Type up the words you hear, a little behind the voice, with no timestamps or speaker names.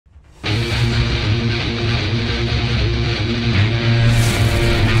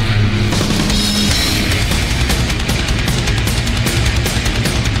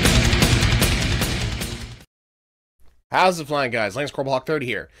How's it flying, guys? Lance Corporal Hawk 30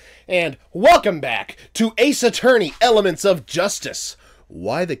 here, and welcome back to Ace Attorney Elements of Justice.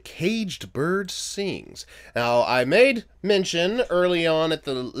 Why the Caged Bird Sings. Now, I made mention early on at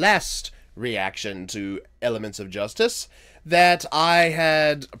the last reaction to Elements of Justice that I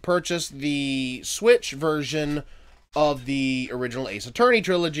had purchased the Switch version of the original Ace Attorney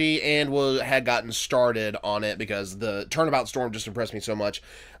trilogy and had gotten started on it because the Turnabout Storm just impressed me so much.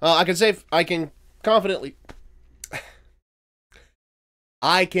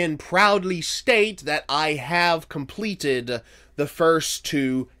 I can proudly state that I have completed the first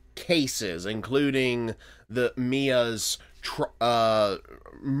two cases, including the Mia's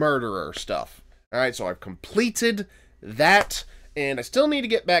murderer stuff. Alright, so I've completed that, and I still need to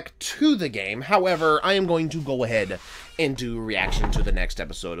get back to the game. However, I am going to go ahead and do a reaction to the next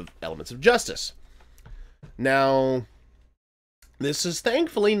episode of Elements of Justice. Now, this is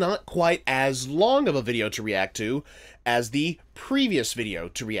thankfully not quite as long of a video to react to as the previous video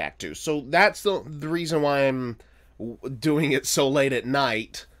to react to. So that's the reason why I'm doing it so late at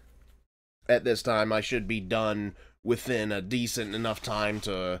night. At this time, I should be done within a decent enough time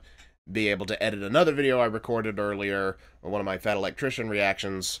to be able to edit another video I recorded earlier, one of my Fat Electrician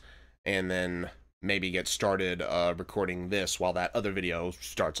reactions, and then maybe get started recording this while that other video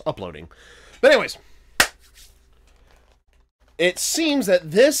starts uploading. But anyways, it seems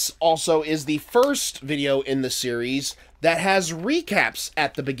that this also is the first video in the series that has recaps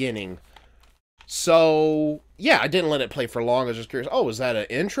at the beginning. So, yeah, I didn't let it play for long. I was just curious, oh, is that an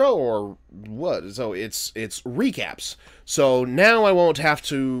intro or what? So it's recaps. So now I won't have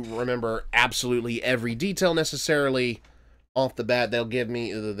to remember absolutely every detail necessarily off the bat. They'll give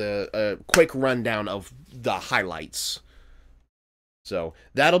me the quick rundown of the highlights. So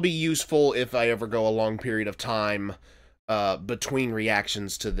that'll be useful if I ever go a long period of time between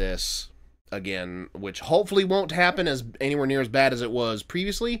reactions to this again, which hopefully won't happen as anywhere near as bad as it was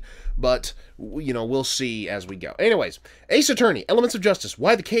previously, but, you know, we'll see as we go. Anyways, Ace Attorney, Elements of Justice,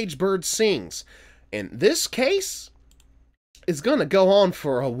 Why the Caged Bird Sings. And this case is gonna go on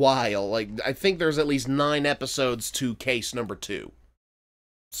for a while. Like, I think there's at least 9 episodes to case number 2.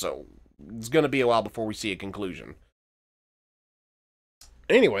 So, it's gonna be a while before we see a conclusion.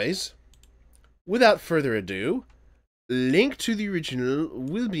 Anyways, without further ado, link to the original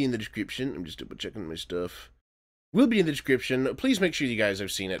will be in the description. I'm just double checking my stuff. Will be in the description. Please make sure you guys have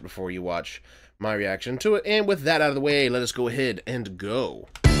seen it before you watch my reaction to it. And with that out of the way, let us go ahead and go.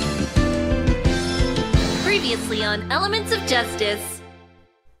 Previously on Elements of Justice.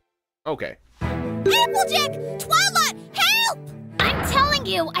 Okay. Applejack! Twilight! Help! I'm telling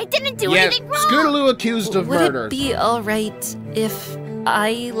you, I didn't do anything wrong! Scootaloo accused of murder. Would it be alright if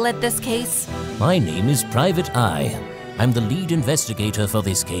I led this case? My name is Private Eye. I'm the lead investigator for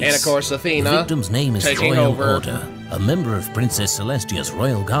this case. And of course, Athena. The victim's name is taking Royal over. Order, a member of Princess Celestia's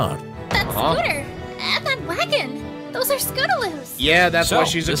Royal Guard. That scooter! And that wagon! Those are Scootaloos! Yeah, that's why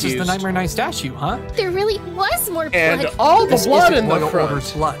she's accused. This is the Nightmare Night statue, huh? There really was more blood. And all the blood in the Royal front.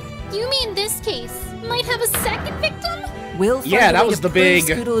 Order's blood. You mean this case might have a second victim? We'll find Yeah, a that way was to the prove big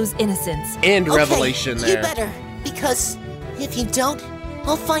Scootaloo's innocence. end revelation there. You better, because if you don't,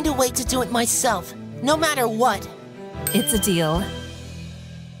 I'll find a way to do it myself, no matter what. It's a deal.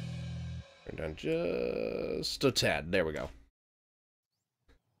 Turn down just a tad. There we go.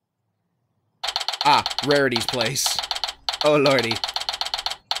 Ah, Rarity's place. Oh, lordy.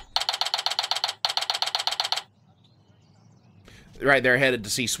 Right, they're headed to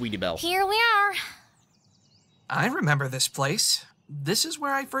see Sweetie Belle. Here we are. I remember this place. This is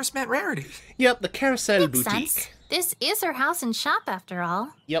where I first met Rarity. Yep, the Carousel Makes Boutique. sense. This is her house and shop, after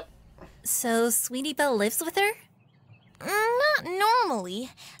all. Yep. So, Sweetie Belle lives with her? Not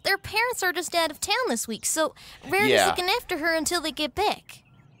normally. Their parents are just out of town this week, so Rarity's Yeah. looking after her until they get back.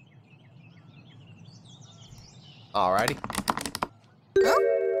 Alrighty. Huh?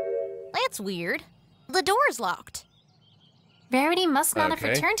 That's weird. The door's locked. Rarity must not have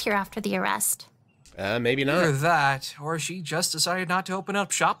Okay. returned here after the arrest. Maybe Either not. that, or she just decided not to open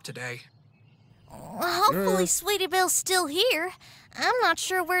up shop today. Hopefully Sweetie Belle's still here. I'm not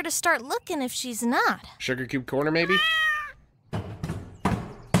sure where to start looking if she's not. Sugar Cube Corner, maybe?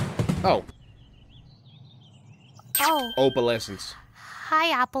 Oh. Oh, Opalescence.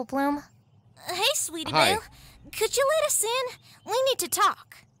 hi, Apple Bloom. Hey, Sweetie Hi. Belle. Could you let us in? We need to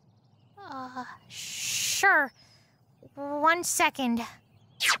talk. Sure. 1 second.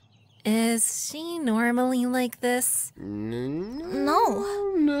 Is she normally like this? No,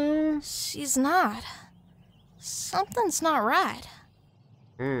 No. she's not. Something's not right.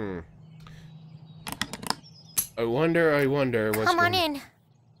 I wonder what's Come on going- in.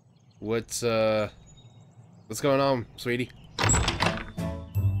 What's What's going on, sweetie?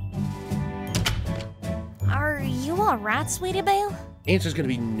 Are you alright, Sweetie Belle? Answer's gonna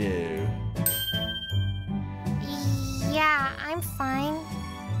be no. Yeah, I'm fine.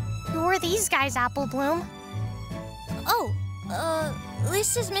 Who are these guys, Apple Bloom? Oh,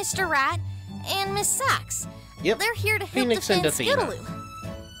 this is Mr. Rat and Miss Sachs. Yep. They're here to help Phoenix and defend Athena.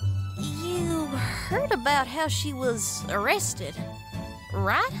 Scootaloo. You heard about how she was arrested,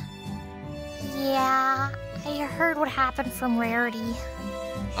 right? Yeah, I heard what happened from Rarity.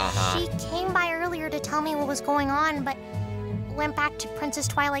 She came by earlier to tell me what was going on, but went back to Princess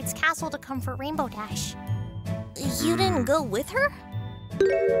Twilight's castle to comfort Rainbow Dash. You didn't go with her?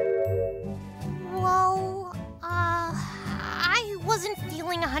 Well, I wasn't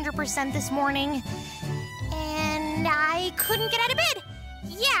feeling 100% this morning, and I couldn't get out of bed.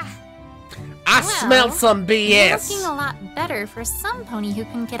 Yeah. I smelled some You're BS. looking a lot better for some pony who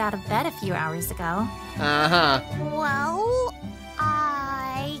couldn't get out of bed a few hours ago. Well,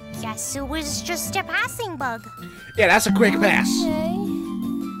 I guess it was just a passing bug. Yeah, that's a quick pass. Okay.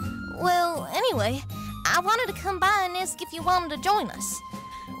 Well, anyway, I wanted to come by and ask if you wanted to join us.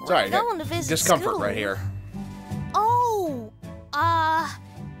 Sorry, We're going to visit discomfort right Scootaloo. here. Oh, I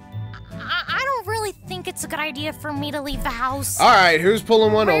don't really think it's a good idea for me to leave the house. All right, who's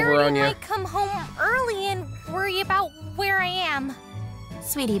pulling one over Rarity on you? might come home early and worry about where I am.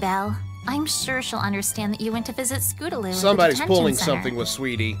 Sweetie Belle, I'm sure she'll understand that you went to visit Scootaloo at the Somebody's detention pulling center. something with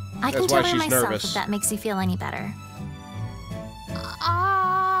Sweetie. I can That's tell why her she's myself nervous. if that makes you feel any better.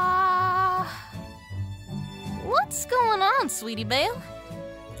 What's going on, Sweetie Belle?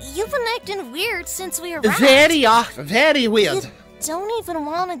 You've been acting weird since we arrived. Very weird. You don't even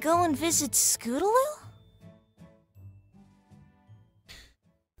want to go and visit Scootaloo?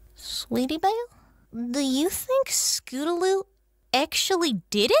 Sweetie Belle, do you think Scootaloo actually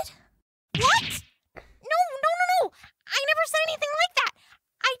did it? What? No. I never said anything like that.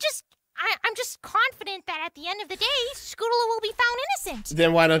 I'm just confident that at the end of the day, Scootaloo will be found innocent.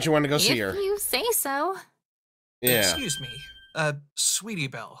 Then why don't you want to go see If her? you say so. Yeah. Excuse me. Sweetie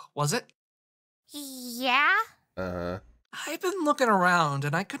Belle, was it? Yeah? I've been looking around,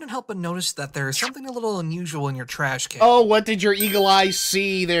 and I couldn't help but notice that there's something a little unusual in your trash can. Oh, what did your eagle eyes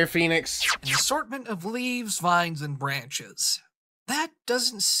see there, Phoenix? An assortment of leaves, vines, and branches. That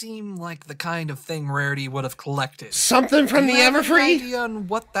doesn't seem like the kind of thing Rarity would have collected. Something from Do the you have any Everfree? idea on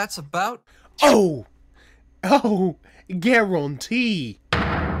what that's about? Oh, guarantee.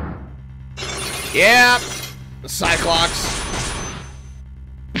 Yep, Cyclops.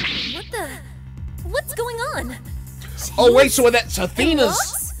 What's going on? Oh wait, so that's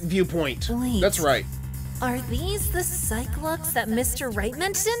Athena's viewpoint. Wait. That's right. Are these the Cyclops that Mr. Wright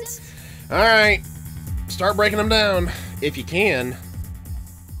mentioned? All right, start breaking them down if you can.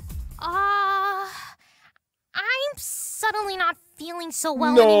 I'm suddenly not feeling so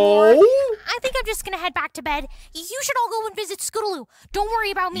well No. anymore. I think I'm just gonna head back to bed. You should all go and visit Scootaloo. Don't worry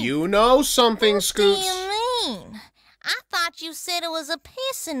about me. You know something, What Scoots. do you mean? I thought you said it was a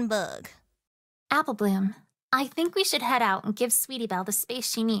passing bug. Apple Bloom, I think we should head out and give Sweetie Belle the space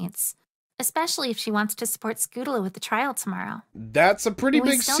she needs. Especially if she wants to support Scootaloo with the trial tomorrow. That's a pretty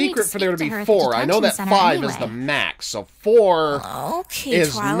We big still need secret to for there to speak be to her at the 4. I know that detention 5 center is the anyway. max, so 4 Okay,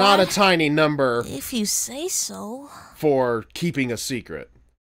 is Twilight. not a tiny number If you say so. for keeping a secret.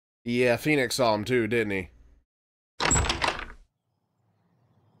 Yeah, Phoenix saw him too, didn't he?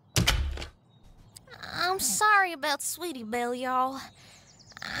 I'm sorry about Sweetie Belle, y'all.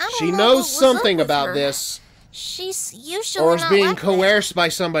 I don't She know knows what was something up with about her. this, She's usually or is not being like that. coerced by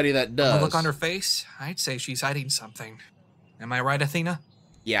somebody that The does. look on her face, I'd say she's hiding something. Am I right, Athena?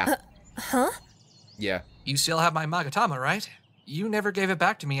 Yeah. Huh? Yeah. You still have my Magatama, right? You never gave it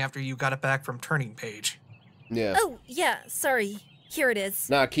back to me after you got it back from Turning Page. Yeah. Oh, yeah, sorry. Here it is.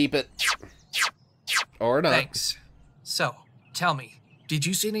 Now keep it. Or not. Thanks. So, tell me, did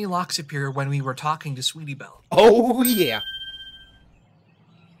you see any locks appear when we were talking to Sweetie Belle? Oh, yeah.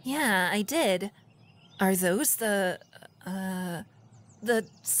 Yeah, I did. Are those the Cyclock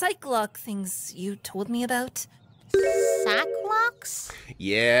things you told me about? Sacklocks?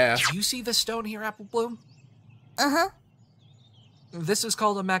 Yeah. Do you see this stone here, Apple Bloom? Uh-huh. This is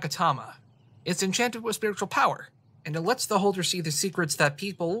called a Magatama. It's enchanted with spiritual power, and it lets the holder see the secrets that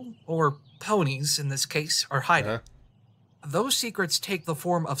people, or ponies in this case, are hiding. Those secrets take the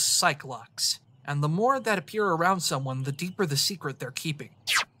form of Cyclocks, and the more that appear around someone, the deeper the secret they're keeping.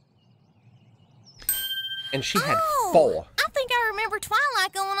 And she had Oh, 4. I think I remember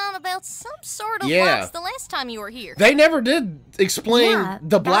Twilight going on about some sort of Yeah. locks the last time you were here. They never did explain Yeah,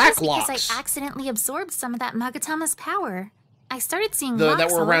 the black that was locks. because I accidentally absorbed some of that Magatama's power. I started seeing that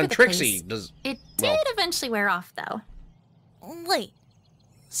rocks were all around over the Trixie. place. It did eventually wear off, though. Wait.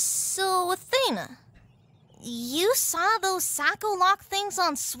 So, Athena, you saw those Sacco lock things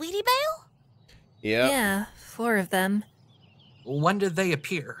on Sweetie Belle? Yeah. Yeah, 4 of them. When did they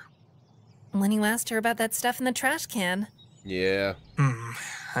appear? When you asked her about that stuff in the trash can. Yeah.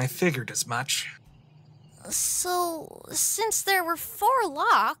 I figured as much. So, since there were 4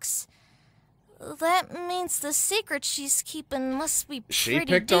 locks, that means the secret she's keeping must be pretty She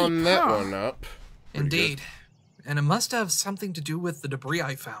picked deep, on that huh? one up. Pretty Indeed. good. And it must have something to do with the debris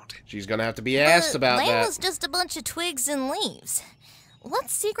I found. She's gonna have to be asked about Land that. was just a bunch of twigs and leaves.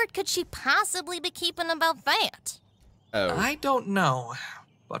 What secret could she possibly be keeping about that? Oh. I don't know.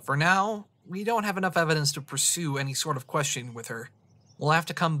 But for now, we don't have enough evidence to pursue any sort of questioning with her. We'll have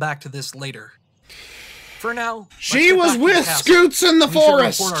to come back to this later. For now, She was with Scoots in the we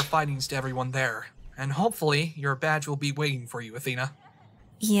forest! should report our findings to everyone there. And hopefully, your badge will be waiting for you, Athena.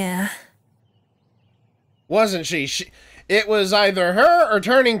 Yeah. Wasn't she? It was either her or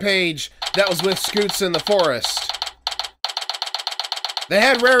Turning Page that was with Scoots in the forest. They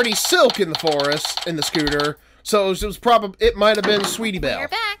had Rarity Silk in the forest, in the scooter, so it was probably, it might have been Sweetie Belle. You're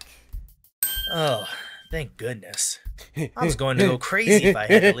back. Oh, thank goodness. I was going to go crazy if I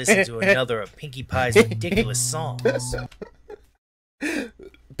had to listen to another of Pinkie Pie's ridiculous songs.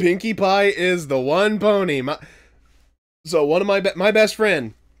 Pinkie Pie is the one pony. So one of my best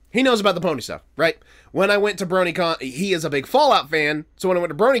friend, he knows about the pony stuff, right? When I went to BronyCon, he is a big Fallout fan, so when I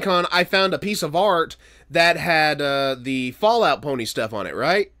went to BronyCon, I found a piece of art that had the Fallout pony stuff on it,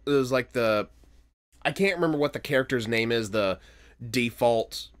 right? It was like I can't remember what the character's name is, the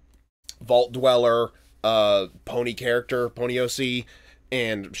default Vault Dweller pony character, Pony OC,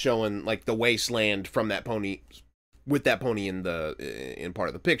 and showing like the wasteland from that pony, with that pony in part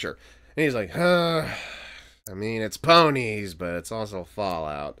of the picture. And he's like, I mean, it's ponies, but it's also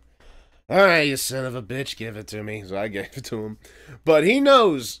Fallout. Alright, you son of a bitch, give it to me. So I gave it to him. But he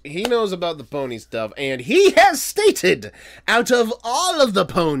knows about the pony stuff, and he has stated, out of all of the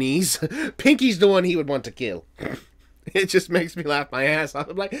ponies, Pinkie's the one he would want to kill. It just makes me laugh my ass off.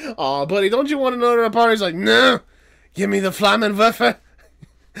 I'm like, oh, buddy, don't you want another pony? He's like, no, give me the Flammenwerfer.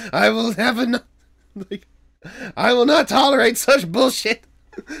 I will have enough. Like, I will not tolerate such bullshit.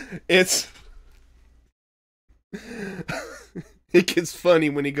 It gets funny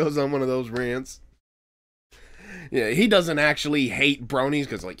when he goes on one of those rants. Yeah, he doesn't actually hate bronies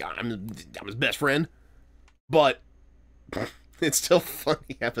because, like, I'm his best friend. But it's still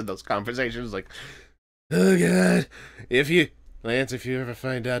funny having those conversations. Like, oh God, Lance, if you ever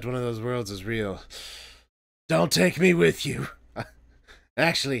find out one of those worlds is real, don't take me with you.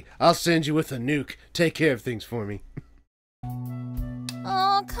 Actually, I'll send you with a nuke. Take care of things for me.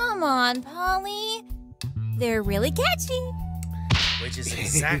 Oh, come on, Polly. They're really catchy. Which is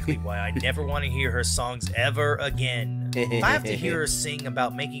exactly why I never want to hear her songs ever again. If I have to hear her sing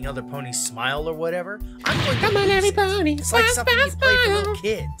about making other ponies smile or whatever, I'm going to Come on, lose everybody. it. It's like something you play for little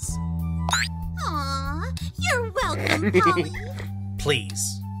kids. Aw, you're welcome, Polly.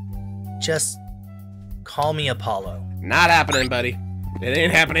 Please, just call me Apollo. Not happening, buddy. It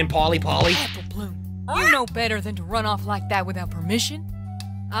ain't happening, Polly. Apple Bloom, you know better than to run off like that without permission.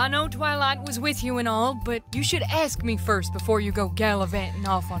 I know Twilight was with you and all, but you should ask me first before you go gallivanting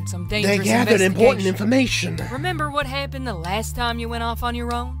off on some dangerous They gathered important information. Remember what happened the last time you went off on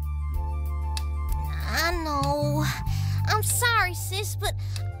your own? I know. I'm sorry, sis, but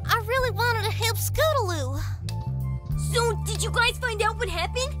I really wanted to help Scootaloo. So, did you guys find out what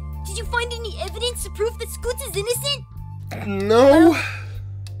happened? Did you find any evidence to prove that Scoots is innocent? No.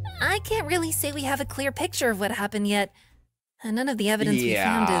 I can't really say we have a clear picture of what happened yet. And none of the evidence we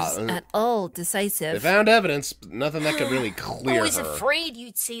found is at all decisive. They found evidence, but nothing that could really clear I was her. afraid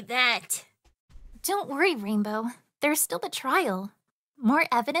you'd say that. Don't worry, Rainbow. There's still the trial. More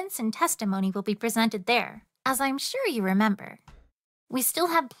evidence and testimony will be presented there, as I'm sure you remember. We still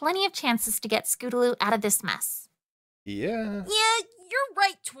have plenty of chances to get Scootaloo out of this mess. Yeah. Yeah, you're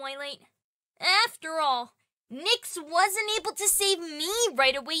right, Twilight. After all, Nyx wasn't able to save me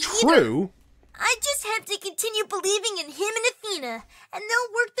right away either. True. I just have to continue believing in him and Athena, and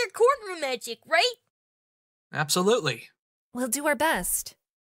they'll work their courtroom magic, right? Absolutely. We'll do our best.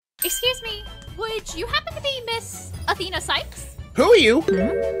 Excuse me, would you happen to be Miss Athena Sykes? Who are you?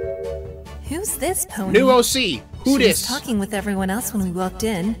 Who's this pony? New OC. Who She dis? was talking with everyone else when we walked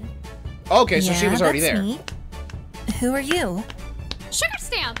in. Okay, so she was already that's there. Neat. Who are you? Sugar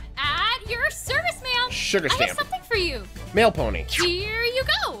Stamp, at your service, ma'am. Sugar I have Stamp. something for you. Male pony. Here you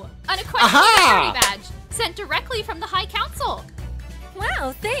go. An equestrian Aha! authority badge sent directly from the High Council.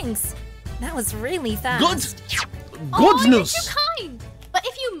 Wow, thanks. That was really fast. Good You're news. too kind. But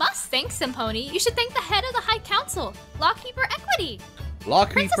if you must thank Sympony, you should thank the head of the High Council, Lockkeeper Equity. Lockkeeper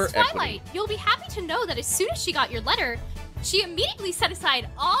Princess Equity. Twilight, you'll be happy to know that as soon as she got your letter, she immediately set aside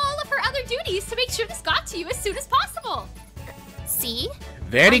all of her other duties to make sure this got to you as soon as possible. See?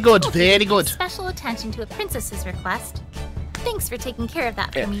 Very good, very good. Special attention to a princess's request. Thanks for taking care of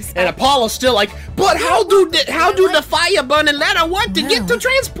that for me, Spike. And Apollo's still like, but how do the fire burning letter want to get to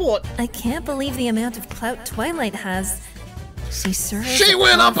transport? I can't believe the amount of clout Twilight has. She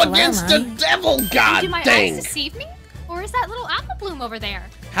went up against the devil, god Do my dang. eyes deceive me? Or is that little apple bloom over there?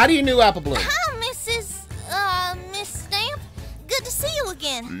 How do you know Apple Bloom? Miss Stamp. Good to see you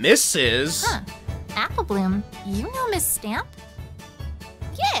again. Mrs. Huh. Apple Bloom, you know Miss Stamp?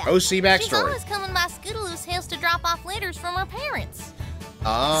 Yeah. OC She's backstory. always coming by Scootaloo's house to drop off letters from her parents.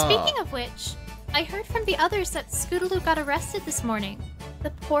 Ah. Speaking of which, I heard from the others that Scootaloo got arrested this morning.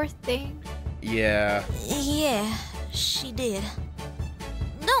 The poor thing. Yeah. Yeah, she did.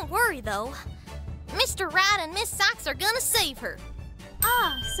 Don't worry, though. Mr. Right and Miss Sykes are gonna save her.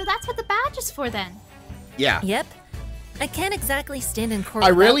 Ah, so that's what the badge is for then. Yeah. Yep. I can't exactly stand in court. I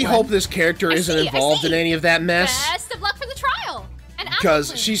really without hope one. this character isn't involved in any of that mess. Best of luck for the trial. And Because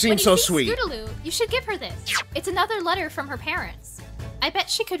Apple Bloom, she seems when you so see sweet. Scootaloo, you should give her this. It's another letter from her parents. I bet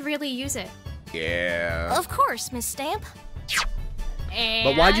she could really use it. Yeah. Of course, Miss Stamp. And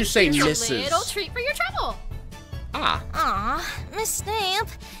But why'd you say here's Mrs.? a little treat for your trouble. Ah. Aw, Miss Stamp,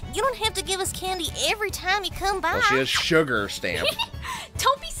 you don't have to give us candy every time you come by. Well, she has sugar stamp.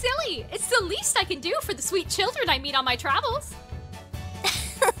 Don't be silly. It's the least I can do for the sweet children I meet on my travels.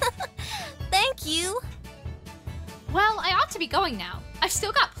 Thank you. Well, I ought to be going now. I've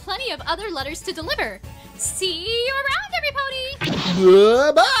still got plenty of other letters to deliver. See you around,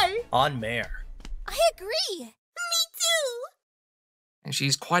 everybody! Bye-bye! On Mare. I agree. Me too. And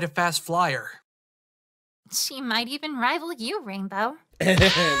she's quite a fast flyer. She might even rival you, Rainbow. Okay, let's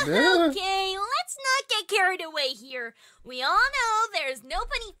not get carried away here. We all know there's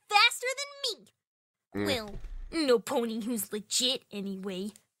nobody faster than me. Well, no pony who's legit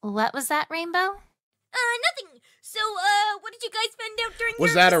anyway. What was that, Rainbow? Nothing. So, what did you guys find out during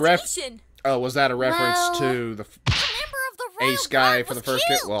Was your that a investigation? Oh, was that a reference to the Member of the Royal ace guy Guard for the was first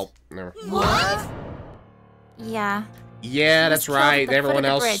bit? killed. Well, never. What? Yeah. Yeah, He that's was killed at right. the foot Everyone of the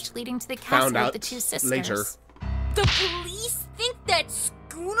else bridge leading to the found castle out of the two sisters. later. The police think that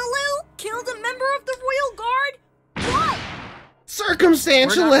Scootaloo killed a member of the Royal Guard? What?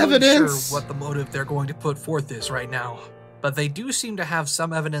 Circumstantial We're not really evidence. sure what the motive they're going to put forth is right now, but they do seem to have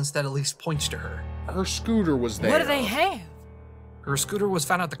some evidence that at least points to her. Her scooter was there. What do they have? Her scooter was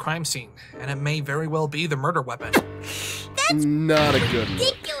found at the crime scene, and it may very well be the murder weapon. That's not a good look.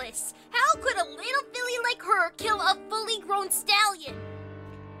 ridiculous. How could a little filly like her kill a fully grown stallion?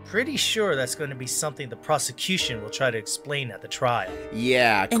 Pretty sure that's going to be something the prosecution will try to explain at the trial.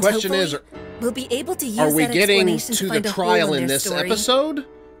 Yeah, And question is, hopefully we'll be able to use are we that getting explanation to the find a hole trial in their this story. episode?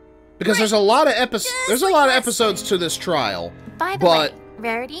 Because there's a lot of episodes to this trial. By the But way,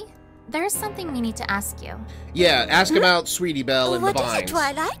 Rarity, there's something we need to ask you. yeah, ask about Sweetie Belle and the What is it, vines.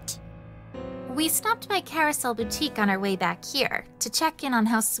 Twilight? We stopped by Carousel Boutique on our way back here to check in on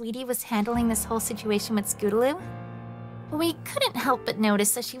how Sweetie was handling this whole situation with Scootaloo. We couldn't help but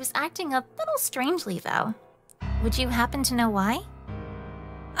notice that she was acting a little strangely, though. Would you happen to know why?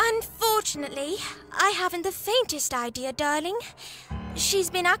 Unfortunately, I haven't the faintest idea, darling. She's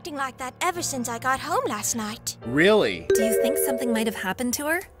been acting like that ever since I got home last night. Really? Do you think something might have happened to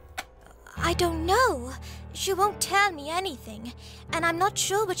her? I don't know. She won't tell me anything, and I'm not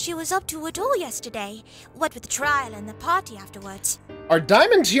sure what she was up to at all yesterday, what with the trial and the party afterwards. Are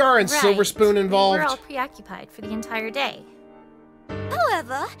Diamond Tiara and Right. Silver Spoon We involved? were all preoccupied for the entire day.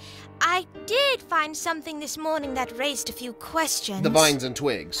 However, I did find something this morning that raised a few questions. The vines and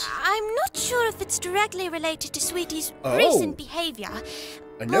twigs. I'm not sure if it's directly related to Sweetie's Oh. recent behavior.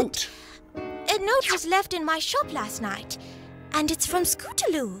 A note. A note was left in my shop last night, and it's from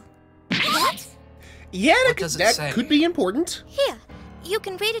Scootaloo. What? Yeah, What does it say? that could be important. Here, you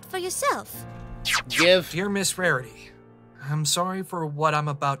can read it for yourself. Give. Dear Miss Rarity, I'm sorry for what I'm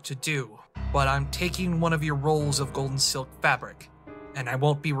about to do, but I'm taking one of your rolls of golden silk fabric, and I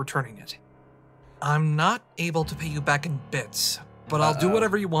won't be returning it. I'm not able to pay you back in bits, but I'll do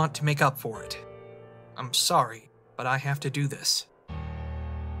whatever you want to make up for it. I'm sorry, but I have to do this.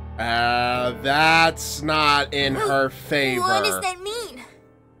 That's not in her favor. What does that mean?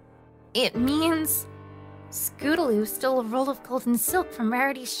 It means Scootaloo stole a roll of golden silk from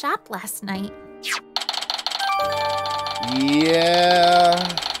Rarity's shop last night.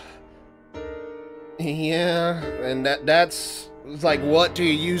 Yeah. Yeah, and that's like, what are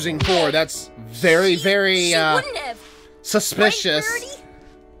you using for? That's very, very, She wouldn't have. Suspicious. Right,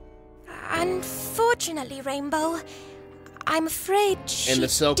 Unfortunately, Rainbow, I'm afraid she And the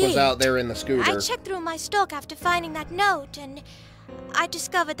silk was did. out there in the scooter. I checked through my stock after finding that note, and I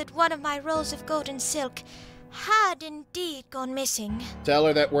discovered that one of my rolls of golden silk had indeed gone missing. Tell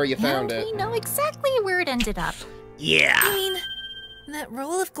her that where you found And it. we know exactly where it ended up. Yeah. You mean that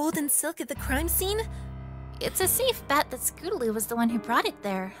roll of golden silk at the crime scene? It's a safe bet that Scootaloo was the one who brought it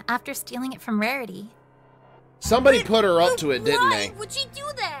there after stealing it from Rarity. Somebody put her up to it, didn't Why they? would she do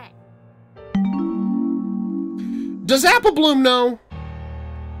that? Does Apple Bloom know?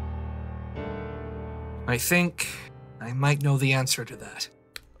 I think I might know the answer to that.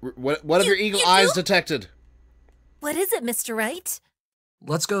 What have your eagle eyes detected? What is it, Mr. Wright?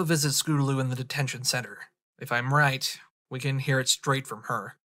 Let's go visit Scootaloo in the detention center. If I'm right, we can hear it straight from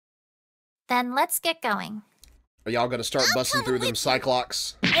her. Then let's get going. Are y'all gonna start busting through them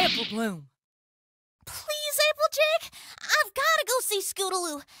Cyclops? Apple Bloom. Please, Applejack! I've gotta go see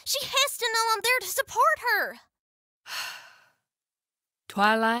Scootaloo. She has to know I'm there to support her.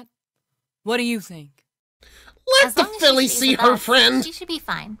 Twilight, what do you think? Let As the long as she filly stays see with her us, friend. She should be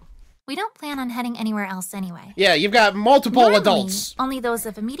fine. We don't plan on heading anywhere else anyway. Yeah, you've got multiple Normally, adults. only those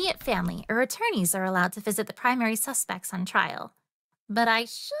of immediate family or attorneys are allowed to visit the primary suspects on trial. But I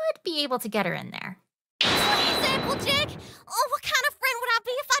should be able to get her in there. Please, Applejack! Oh, what kind of friend would I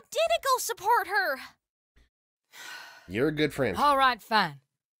be if I didn't go support her? You're a good friend. All right, fine.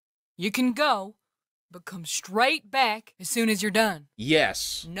 You can go, but come straight back as soon as you're done.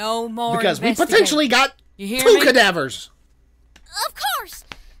 Yes. No more Because we investigating. potentially got You hear two me? cadavers. Of course!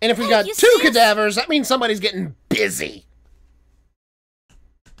 And if we Oh, got you two sis? cadavers, that means somebody's getting busy.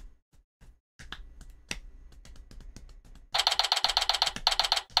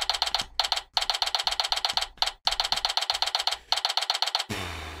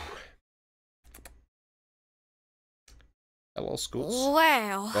 Hello, schools.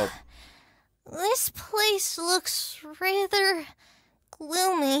 Wow. Oh, This place looks rather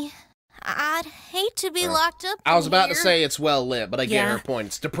gloomy. I'd hate to be locked up I was in about to here. say it's well lit, but I get her point.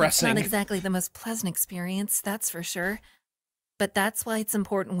 It's It's depressing. not exactly the most pleasant experience, that's for sure. But that's why it's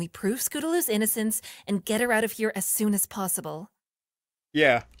important we prove Scootaloo's innocence and get her out of here as soon as possible.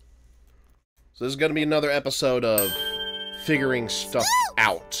 Yeah. So this is gonna be another episode of figuring stuff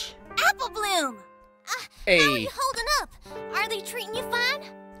out. Apple Bloom! How are Hey. you holding up? Are they treating you fine?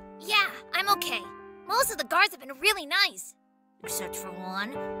 Yeah, I'm okay. Most of the guards have been really nice. Except for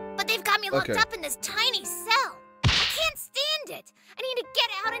one. But they've got me locked Okay. up in this tiny cell. I can't stand it. I need to get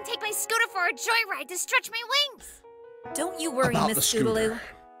out and take my scooter for a joyride to stretch my wings. Don't you worry, About Miss the scooter. Scootaloo.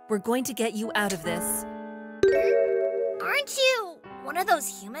 We're going to get you out of this. Aren't you one of those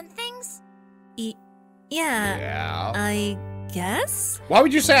human things? Yeah, Yeah. I guess? Why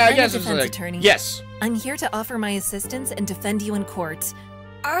would you say I I'm a guess? It's defense like, attorney. yes. I'm here to offer my assistance and defend you in court.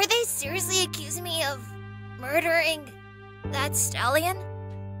 Are they seriously accusing me of murdering that stallion?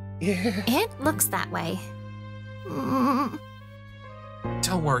 Yeah. It looks that way.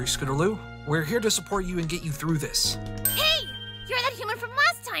 Don't worry, Scootaloo. We're here to support you and get you through this. Hey! You're that human from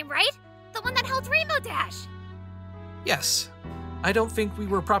last time, right? The one that held Rainbow Dash. Yes. I don't think we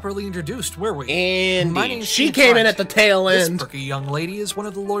were properly introduced, were we? And My name's she Steve came in Front. at the tail This end. perky young lady is one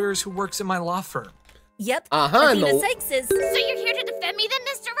of the lawyers who works in my law firm. Yep. Uh-huh, Athena no. Sykes is. So you're here to defend me then,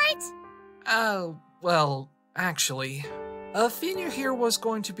 Mr. Wright? Well, actually, Athena here was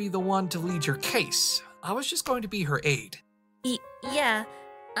going to be the one to lead your case. I was just going to be her aide. Yeah,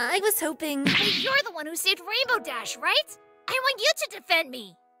 I was hoping. But you're the one who saved Rainbow Dash, right? I want you to defend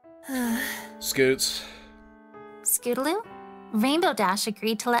me. Scoots. Scootaloo, Rainbow Dash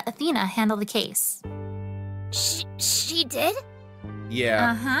agreed to let Athena handle the case. She did?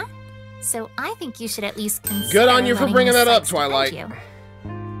 Yeah. Uh-huh. So I think you should at least consider Good on you for letting bringing Miss that up, Sykes defend Twilight.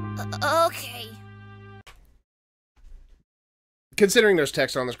 you. Okay. Considering there's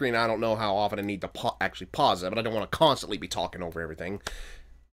text on the screen, I don't know how often I need to actually pause it, but I don't want to constantly be talking over everything.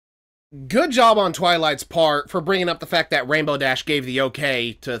 Good job on Twilight's part for bringing up the fact that Rainbow Dash gave the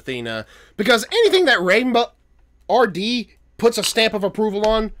okay to Athena, because anything that Rainbow RD puts a stamp of approval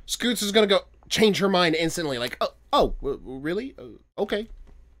on, Scoots is gonna go change her mind instantly. Like, really? Okay.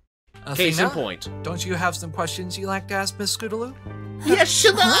 Case in Athena, point. don't you have some questions you'd like to ask Miss Scootaloo? Yes,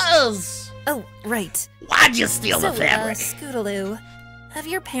 she does. Oh, right. Why'd you steal So, the fabric? Scootaloo, have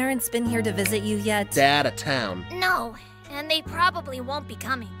your parents been here to visit you yet? Dad of town. No, and they probably won't be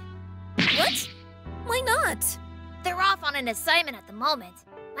coming. What? Why not? They're off on an assignment at the moment.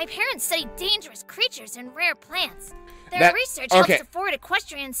 My parents study dangerous creatures and rare plants. Their research helps to forward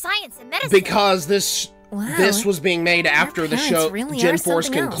equestrian science and medicine. Because this Wow. this was being made after the show really Gen are 4's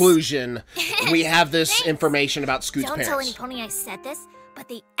something else. conclusion. We have this information about Scoot's Don't tell any parents. pony I said this, but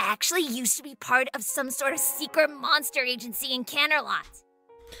they actually used to be part of some sort of secret monster agency in Canterlot.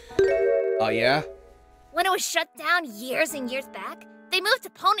 Oh, yeah? When it was shut down years and years back, they moved to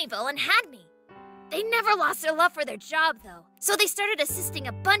Ponyville and had me. They never lost their love for their job, though, so they started assisting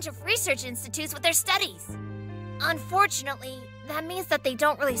a bunch of research institutes with their studies. Unfortunately, that means that they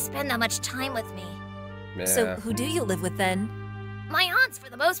don't really spend that much time with me. Yeah. So who do you live with then? My aunts, for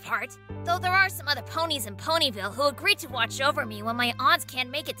the most part, though there are some other ponies in Ponyville who agree to watch over me when my aunts can't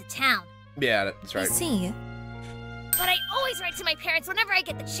make it to town. Yeah, that's right. I see. But I always write to my parents whenever I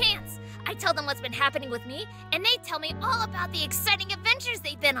get the chance. I tell them what's been happening with me, and they tell me all about the exciting adventures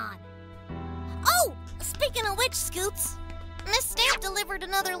they've been on. Oh, speaking of which, Scoots, Miss Stamp delivered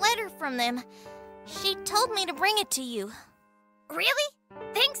another letter from them. She told me to bring it to you. Really?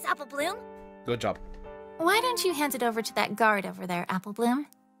 Thanks, Apple Bloom. Good job. Why don't you hand it over to that guard over there, Apple Bloom?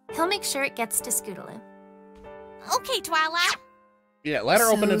 He'll make sure it gets to Scootaloo. Okay, Twilight. Yeah, let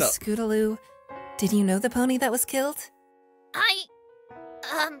her open it up. Scootaloo, did you know the pony that was killed?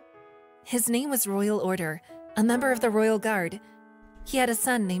 His name was Royal Order, a member of the Royal Guard. He had a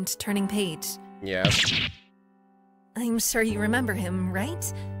son named Turning Page. Yeah. I'm sure you remember him,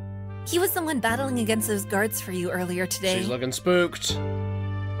 right? He was the one battling against those guards for you earlier today. She's looking spooked.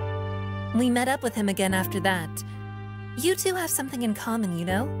 We met up with him again after that. You two have something in common, you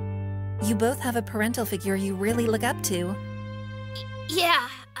know? You both have a parental figure you really look up to. Yeah,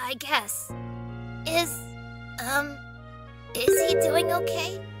 I guess. Is he doing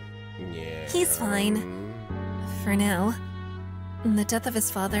okay? Yeah. He's fine. For now. The death of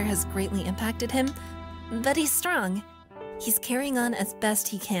his father has greatly impacted him, but he's strong. He's carrying on as best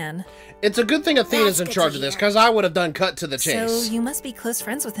he can. It's a good thing Athena's in charge of this, because I would have done cut to the chase. So you must be close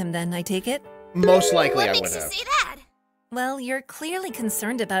friends with him then, I take it? Most likely I What would makes you have. say that? Well, you're clearly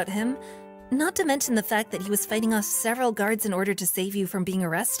concerned about him. Not to mention the fact that he was fighting off several guards in order to save you from being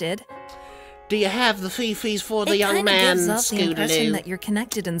arrested. Do you have the fee-fees for the It young kinda man, gives off the impression Scootaloo? that you're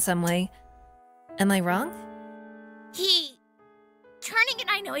connected in some way. Am I wrong? Turning and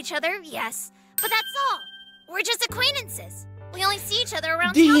I know each other, yes. But that's all. We're just acquaintances. We only see each other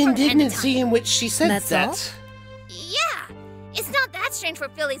around The town from time to indignancy time. in which she said That's that. all? Yeah. It's not that strange for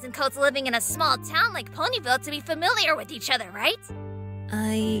fillies and coats living in a small town like Ponyville to be familiar with each other, right?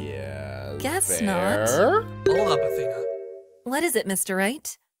 I guess fair. not. Hold up, Athena. What is it, Mr.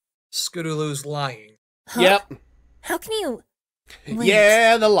 Wright? Scootaloo's lying. Huh? Yep. How can you... Wait,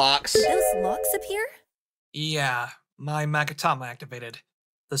 Yeah, the locks. did those locks appear? Yeah, my Magatama activated.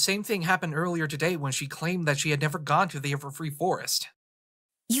 The same thing happened earlier today when she claimed that she had never gone to the Everfree Forest.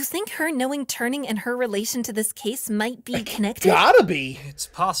 You think her knowing Turning and her relation to this case might be connected? Gotta be. It's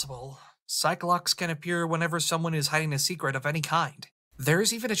possible. Cyclocks can appear whenever someone is hiding a secret of any kind.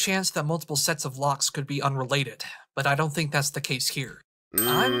 There's even a chance that multiple sets of locks could be unrelated, but I don't think that's the case here.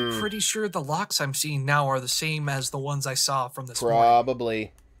 I'm pretty sure the locks I'm seeing now are the same as the ones I saw from this morning.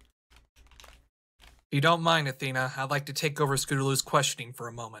 Probably. If you don't mind, Athena, I'd like to take over Scootaloo's questioning for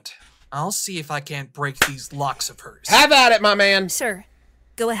a moment. I'll see if I can't break these locks of hers. Have at it, my man. Sure.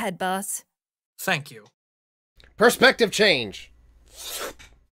 Go ahead, boss. Thank you. Perspective change.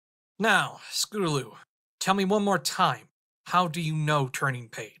 Now, Scootaloo, tell me one more time. How do you know Turning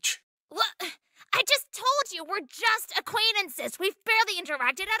Page? What? I just told you, we're just acquaintances. We've barely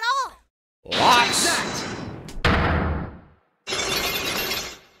interacted at all. Locks.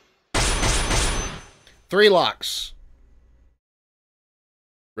 3 locks.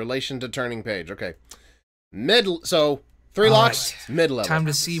 Relation to Turning Page. Okay. So 3 All locks. right. Mid-level. Time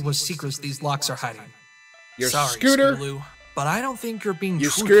to see what secrets these locks are hiding. Your Sorry, scooter. Scootaloo, but I don't think you're being Your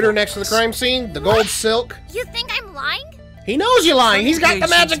truthful scooter with next to the us. crime scene. The gold silk. You think I'm lying? He knows you're lying. He's got the Page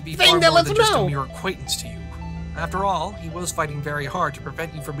seems magic to be thing far that more lets than him just a know. mere acquaintance to you. After all, he was fighting very hard to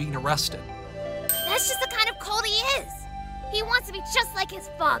prevent you from being arrested. That's just the kind of colt he is. He wants to be just like his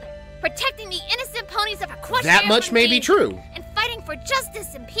father, protecting the innocent ponies of Equestria That much from may be danger, true. and fighting for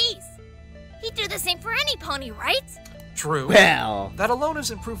justice and peace. He'd do the same for any pony, right? True. Well. That alone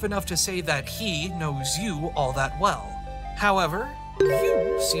isn't proof enough to say that he knows you all that well. However,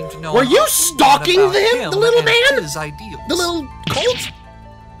 you seem to know. Were an you awful lot stalking about him, the little and man? His ideals. The little colt?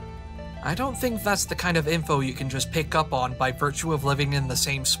 I don't think that's the kind of info you can just pick up on by virtue of living in the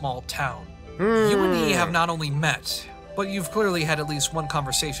same small town. You and he have not only met, but you've clearly had at least one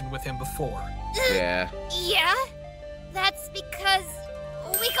conversation with him before. Yeah. Yeah? That's because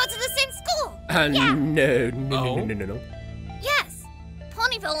we go to the same school. No. Yes.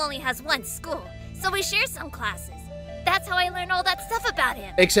 Ponyville only has one school, so we share some classes. That's how I learned all that stuff about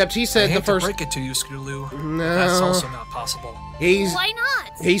him. Except he said I hate the first. to break it to you, Scootaloo. No. That's also not possible. Why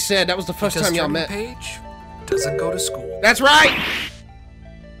not? He said that was the first time y'all met. Paige doesn't go to school. That's right.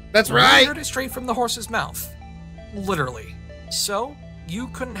 That's I right. heard it straight from the horse's mouth. Literally. So, you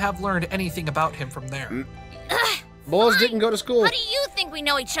couldn't have learned anything about him from there. Boys didn't go to school. How do you think we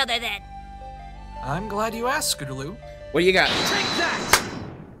know each other then? I'm glad you asked, Scootaloo. What do you got? Take that!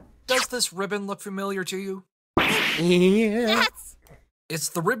 Does this ribbon look familiar to you? Yeah. It's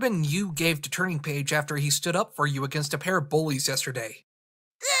the ribbon you gave to Turning Page after he stood up for you against a pair of bullies yesterday.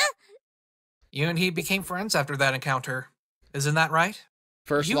 You and he became friends after that encounter. Isn't that right?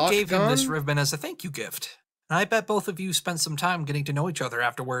 First you lock gave him this gone? ribbon as a thank you gift. And I bet both of you spent some time getting to know each other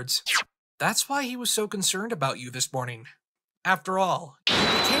afterwards. That's why he was so concerned about you this morning. After all, you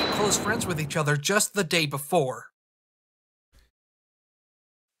became close friends with each other just the day before.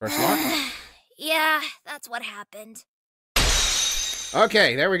 First lock? Yeah, that's what happened.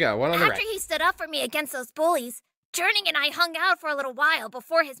 Okay, there we go. One on the After right. he stood up for me against those bullies, Turning and I hung out for a little while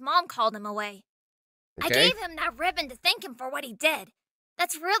before his mom called him away. I Okay. gave him that ribbon to thank him for what he did.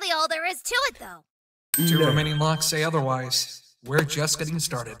 That's really all there is to it, though. Two remaining locks say otherwise. We're just getting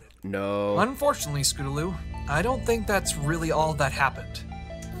started. No. Unfortunately, Scootaloo, I don't think that's really all that happened.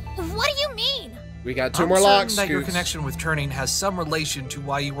 What do you mean? We got two I'm more certain locks. that your Scoots. connection with Turning has some relation to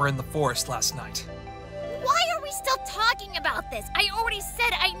why you were in the forest last night. Why are we still talking about this? I already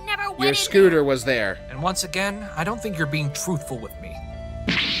said I never went Your in scooter was there. And once again, I don't think you're being truthful with me.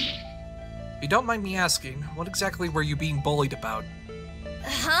 If you don't mind me asking, what exactly were you being bullied about?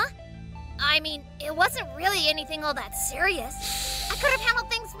 Huh? I mean, it wasn't really anything all that serious. I could have handled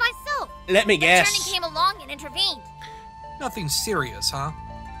things myself. Let me But guess. Turning came along and intervened. Nothing serious, huh?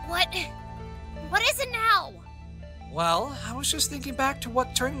 What is it now? Well, I was just thinking back to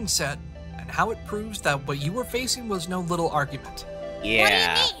what Turning said, and how it proves that what you were facing was no little argument. Yeah.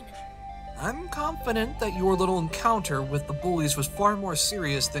 What do you mean? I'm confident that your little encounter with the bullies was far more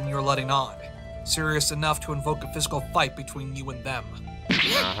serious than you're letting on. Serious enough to invoke a physical fight between you and them.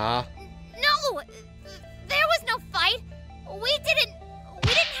 Uh-huh. No! There was no fight! We didn't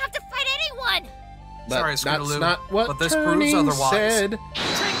have to fight anyone! But Sorry, that's Scootaloo, not what but this Turning proves otherwise. said.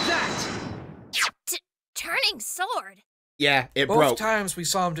 Take that! Turning sword? Yeah, it Both broke. times we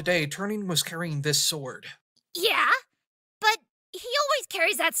saw him today, Turning was carrying this sword. Yeah, but he always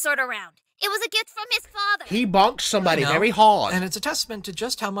carries that sword around. It was a gift from his father. He bonked somebody I know, very hard. And it's a testament to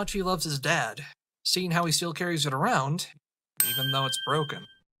just how much he loves his dad, seeing how he still carries it around, even though it's broken.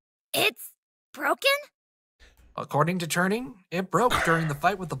 It's broken? According to Turning, it broke during the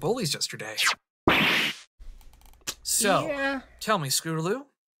fight with the bullies yesterday. So, Yeah. tell me, Scootaloo,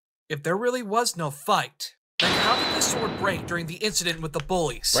 if there really was no fight, then how did this sword break during the incident with the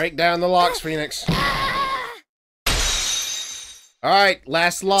bullies? Break down the locks, Phoenix. Alright,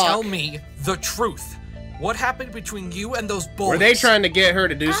 last lock. Tell me the truth. What happened between you and those bullies? Were they trying to get her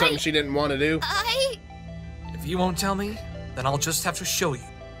to do something she didn't want to do? If you won't tell me, then I'll just have to show you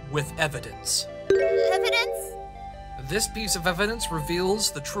with evidence. Evidence? This piece of evidence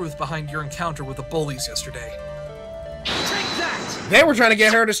reveals the truth behind your encounter with the bullies yesterday. They were trying to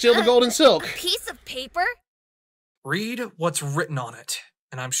get her to steal the golden silk. Piece of paper? Read what's written on it,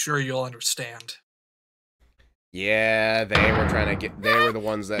 and I'm sure you'll understand. Yeah, they were trying to get. They were the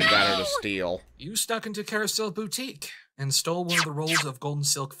ones that got her to steal. You snuck into Carousel Boutique and stole one of the rolls of golden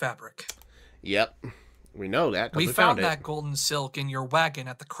silk fabric. Yep, we know that. 'Cause We we found it. that golden silk in your wagon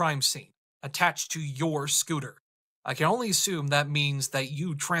at the crime scene, attached to your scooter. I can only assume that means that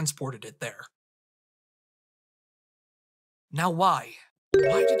you transported it there. Now why?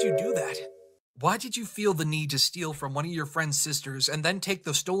 Why did you do that? Why did you feel the need to steal from one of your friend's sisters and then take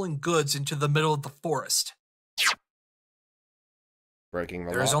the stolen goods into the middle of the forest? Breaking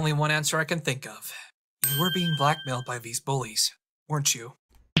the There's law. only one answer I can think of. You were being blackmailed by these bullies, weren't you?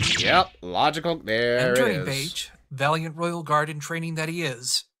 Yep, logical. There And it Turning is. Page, valiant royal guard in training that he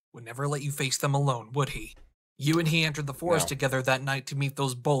is, would never let you face them alone, would he? You and he entered the forest No. together that night to meet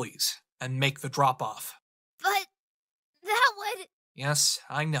those bullies and make the drop-off. But that would... Yes,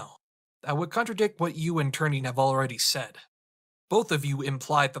 I know. That would contradict what you and Turning have already said. Both of you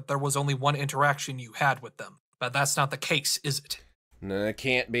implied that there was only one interaction you had with them, but that's not the case, is it? No, it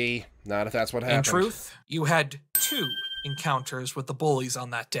can't be. Not if that's what happened. In truth, you had 2 encounters with the bullies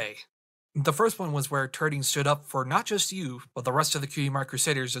on that day. The first one was where Turning stood up for not just you, but the rest of the Cutie Mark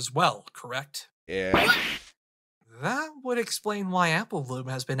Crusaders as well, correct? Yeah. That would explain why Apple Bloom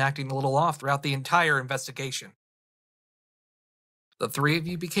has been acting a little off throughout the entire investigation. The 3 of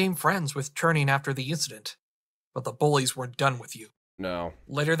you became friends with Turning after the incident, but the bullies weren't done with you. No.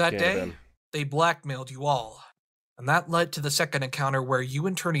 Later that Can't have day, been. they blackmailed you all, And that led to the second encounter where you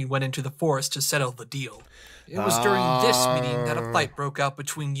and Turney went into the forest to settle the deal. It was during this meeting that a fight broke out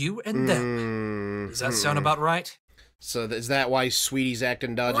between you and them. Does that sound about right? So is that why Sweetie's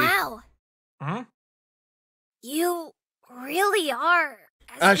acting dodgy? Wow. Hmm? You really are.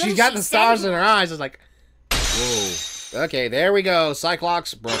 As She's good got as the she stars said in you her eyes. It's like, whoa. Okay, there we go.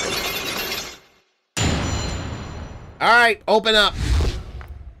 Cyclops broken. All right, open up.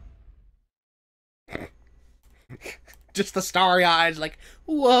 Just the starry eyes, like,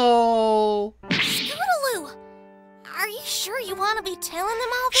 whoa. Scootaloo! Are you sure you want to be telling them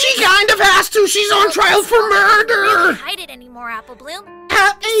all this? She kind of has to. She's on trial for murder. Really hide it anymore, Apple Bloom.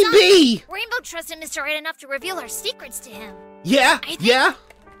 A.B. Rainbow trusted Mr. Right enough to reveal our secrets to him. Yeah, yeah.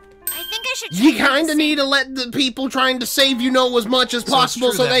 I think I should. You kind of need to let the people trying to save you know as much as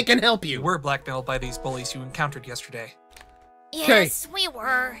possible so they can help you. You were blackmailed by these bullies you encountered yesterday. Yes, we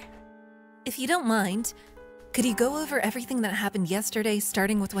were. If you don't mind, could you go over everything that happened yesterday,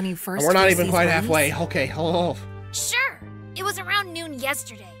 starting with when you first... We're not even these quite rooms? halfway. Okay, hold. Sure. It was around noon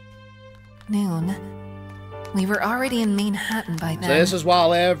yesterday. Noon. We were already in Manhattan by then. So this is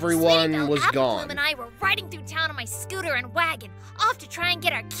while everyone Sweetie, was Apple gone. Bloom and I were riding through town on my scooter and wagon, off to try and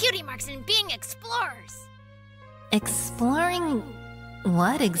get our cutie marks and being explorers. Exploring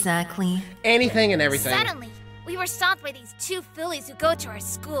what exactly? Anything and everything. Suddenly, we were stopped by these two fillies who go to our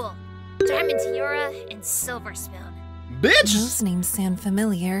school, Diamond Tiara and Silver Spoon. Bitch! Those names sound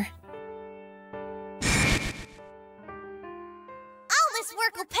familiar. All this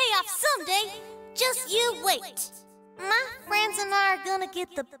work will pay off someday. Just you wait. My friends and I are gonna get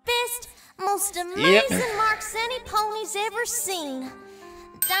the best, most amazing marks any pony's ever seen.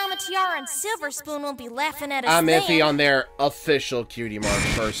 Diamond Tiara and Silver Spoon will be laughing at us I'm then. iffy on their official cutie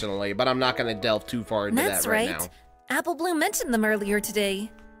marks personally, but I'm not going to delve too far into That's that right right. now. Apple Bloom mentioned them earlier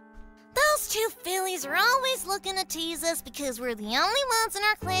today. Those two fillies are always looking to tease us because we're the only ones in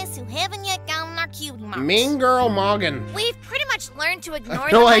our class who haven't yet gotten our cutie marks. Mean Girl Morgan. We've pretty much learned to ignore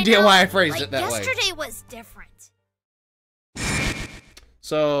No them by idea now. why I phrased Like, it that way. Yesterday was different.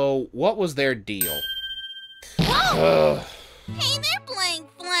 So, what was their deal? Whoa! Hey there, Blank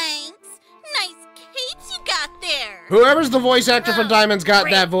Blanks. Nice capes you got there. Whoever's the voice actor for Diamond's got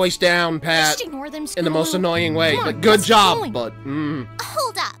that voice down, Pat. Just ignore them, In the most Scootaloo. annoying way. Come on, Like, good let's job, keep but,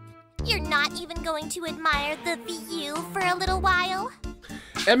 Hold up. You're not even going to admire the view for a little while?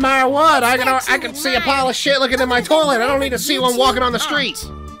 Admire what? I can see a pile of shit looking in my toilet. I don't need to see one walking on the street.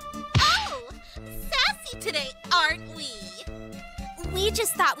 Oh, sassy today, aren't we? We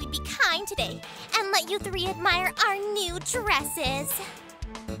just thought we'd be kind today and let you three admire our new dresses.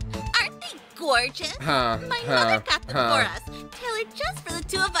 Aren't they gorgeous? Huh, My huh, mother got them huh. for us, tailored just for the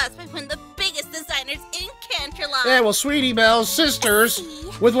two of us by one of the biggest designers in Canterlot. Yeah, well, Sweetie Belle's sisters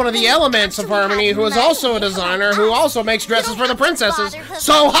with one of the elements of Harmony, who is also a designer, who also makes dresses for the princesses.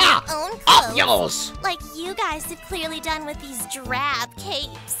 So, ha! Up yours! Like you guys have clearly done with these drab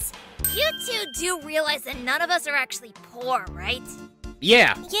capes. You two do realize that none of us are actually poor, right?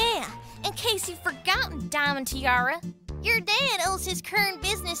 Yeah. Yeah, in case you've forgotten, Diamond Tiara. Your dad owes his current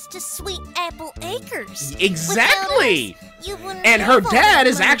business to Sweet Apple Acres. Exactly! Without us, you wouldn't And have her all dad that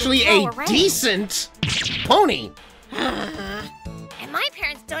is money to actually throw a around. decent pony. And my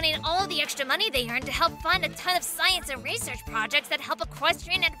parents donate all of the extra money they earn to help fund a ton of science and research projects that help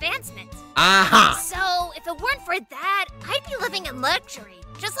equestrian advancement. Aha! So, if it weren't for that, I'd be living in luxury,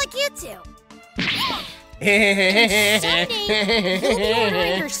 just like you two.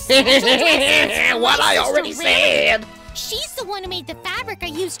 What I already said! She's the one who made the fabric I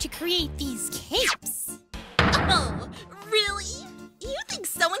used to create these capes. Oh, really? You think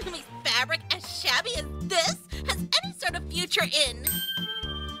someone who makes fabric as shabby as this has any sort of future in?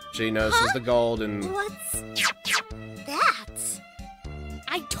 She notices the gold and... What's that?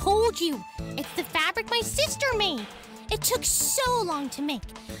 I told you, it's the fabric my sister made. It took so long to make,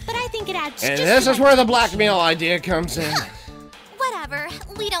 but I think it adds And just this the is right where the touch. blackmail idea comes in. Whatever,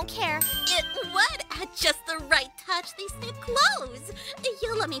 we don't care. It would add just the right touch. These new clothes.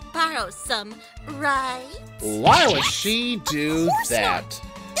 You'll let me borrow some, right? Why would she do course that? not.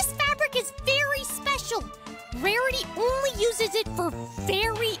 This fabric is very special. Rarity only uses it for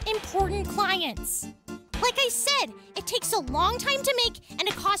very important clients. Like I said, it takes a long time to make and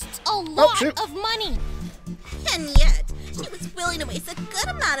it costs a lot of money. And yet, she was willing to waste a good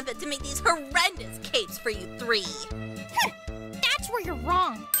amount of it to make these horrendous capes for you three. That's where you're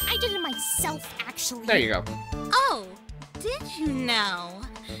wrong. I did it myself, actually. There you go. Oh, did you know?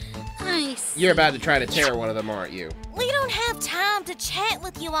 I see. You're about to try to tear one of them, aren't you? We don't have time to chat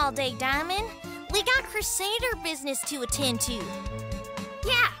with you all day, Diamond. We got Crusader business to attend to.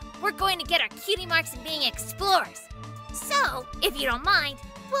 Yeah, we're going to get our cutie marks and being explorers. So, if you don't mind,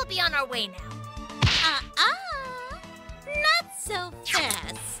 we'll be on our way now. Not so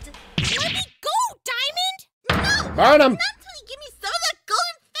fast. Let me go, Diamond! No! Burn him! Not till you give me some of that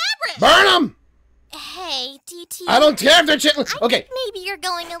golden fabric! Burn him! Hey, DT. I don't care if they're chitlins. I Okay. think maybe you're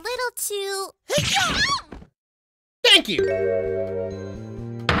going a little too... Thank you.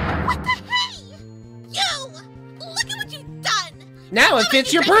 What the hey? You! Look at what you've done! Now it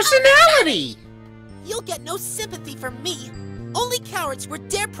fits your personality. You'll get no sympathy from me. Only cowards would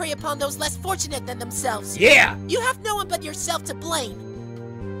dare prey upon those less fortunate than themselves. Yeah. You have no one but yourself to blame.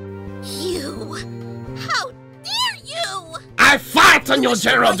 You! How dare you! I fight on your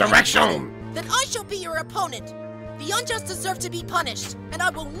general direction. Then I shall be your opponent. The unjust deserve to be punished, and I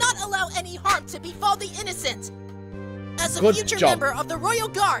will not allow any harm to befall the innocent. As a Good future job. member of the Royal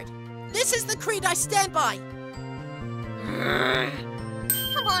Guard, this is the creed I stand by.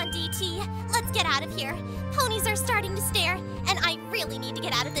 Come on, DT. Let's get out of here. Ponies are starting to stare, and I really need to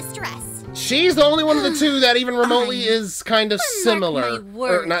get out of this dress. She's the only one of the two that even remotely is kind of my similar.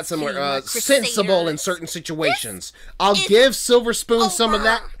 words, Or not similar, Taylor sensible in certain situations. I'll give Silver Spoon some of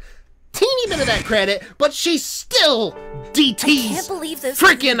that teeny bit of that credit, but she's still DT's Can't believe those two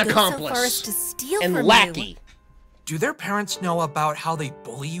freaking would go so far as accomplice to steal and from lackey. you. Do their parents know about how they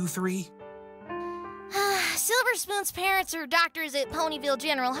bully you three? Silver Spoon's parents are doctors at Ponyville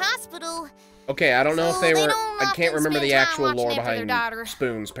General Hospital. Okay, I don't know if they So were. don't I can't often remember spend the time actual watching lore after their daughter. behind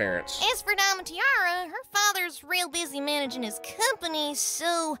Spoon's parents. As for Diamond Tiara, her father's real busy managing his company,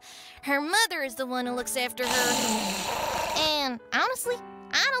 so her mother is the one who looks after her. And honestly,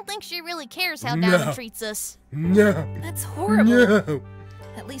 I don't think she really cares how Diamond treats us. No. That's horrible. No.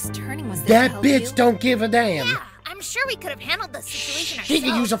 At least Turning was there to That help bitch you. don't give a damn. Yeah, I'm sure we could have handled the situation She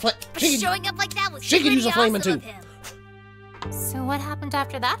ourselves. could use a flame. But showing up like that was She could use a pretty flaming awesome too. of him. So what happened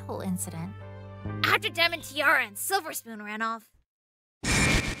after that whole incident? After Diamond Tiara and Silver Spoon ran off.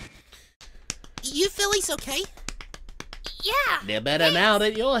 You fillies okay? Yeah. They're better now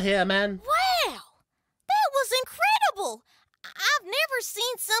that you're here, man. Wow! That was incredible! I've never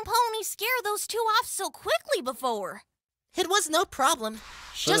seen some ponies scare those two off so quickly before. It was no problem.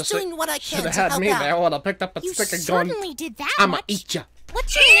 Just doing what I can Should to have had help me out. there. I would have picked up a You stick and gone. certainly did that I'ma much. eat ya.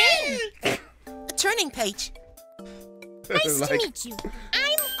 What's your name? A turning page. Nice to Like, meet you.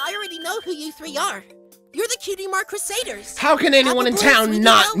 I already know who you three are. You're the Cutie Mark Crusaders. how can anyone in Apple Boy, town Sweetie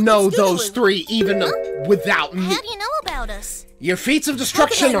not Owl, and know Scootaloo. those three, even without me? How do you know about us? Your feats of How could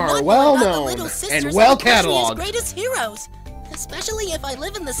destruction I not are know well about the known little sisters and well of the country's cataloged. greatest heroes, especially if I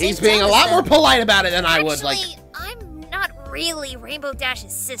live in the same He's being town a as lot more them. polite about it than I would. Like, Actually, I'm not really Rainbow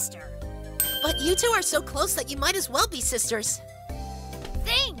Dash's sister. But you two are so close that you might as well be sisters.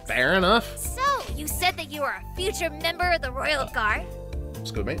 Thanks. fair enough. So, you said that you are a future member of the Royal Guard?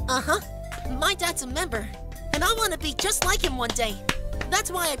 Excuse me. Uh-huh. My dad's a member, and I want to be just like him one day.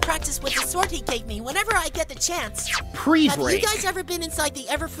 That's why I practice with the sword he gave me whenever I get the chance. Have you Pre-break. guys ever been inside the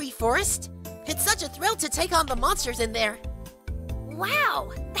Everfree Forest? It's such a thrill to take on the monsters in there.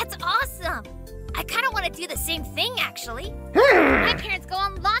 Wow, that's awesome. I kind of want to do the same thing, actually. My parents go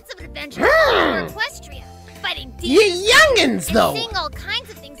on lots of adventures all over Equestria, fighting You demons youngins, and though. seeing all kinds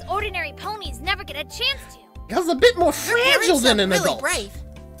of things ordinary ponies never get a chance to. He's a bit more Your fragile parents than are an really adult. brave.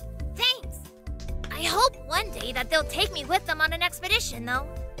 Thanks. I hope one day that they'll take me with them on an expedition, though.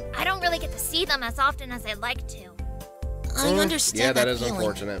 I don't really get to see them as often as I'd like to. I understand Yeah, that is feeling.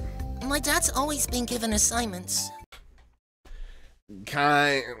 unfortunate. My dad's always been given assignments.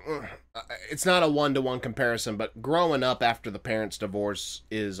 It's not a one-to-one comparison, but growing up after the parents' divorce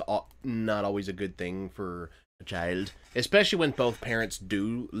is not always a good thing for a child, especially when both parents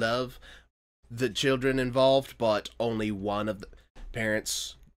do love the children involved, but only one of the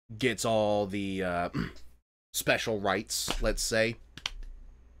parents gets all the special rights, let's say.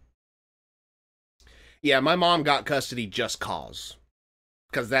 Yeah, my mom got custody just cause.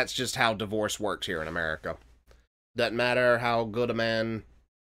 Because that's just how divorce works here in America. Doesn't matter how good a man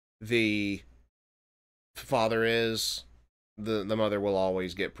the father is, the mother will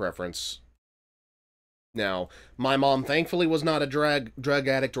always get preference. Now, my mom thankfully was not a drug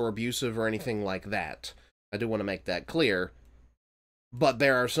addict or abusive or anything like that. I do want to make that clear. But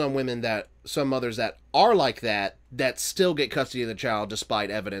there are some mothers that are like that still get custody of the child despite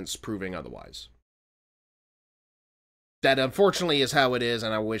evidence proving otherwise. That unfortunately is how it is,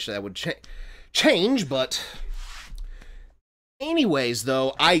 and I wish that would change, but anyways,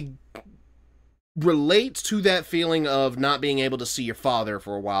 though, I relate to that feeling of not being able to see your father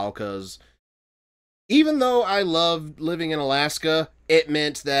for a while, because even though I loved living in Alaska, it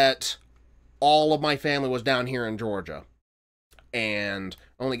meant that all of my family was down here in Georgia, and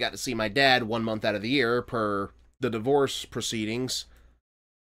only got to see my dad 1 month out of the year per the divorce proceedings.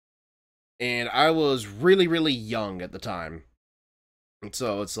 And I was really, really young at the time. And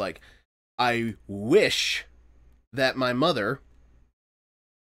so it's like, I wish that my mother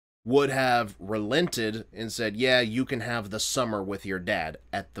would have relented and said, yeah, you can have the summer with your dad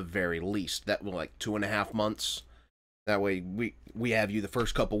at the very least. That was like 2.5 months. That way we have you the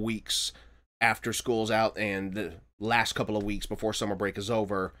first couple weeks after school's out and the last couple of weeks before summer break is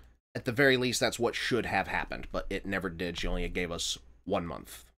over. At the very least, that's what should have happened, but it never did. She only gave us 1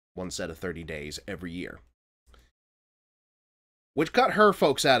 month, one set of 30 days every year. Which cut her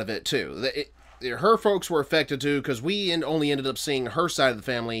folks out of it, too. Her folks were affected, too, because we only ended up seeing her side of the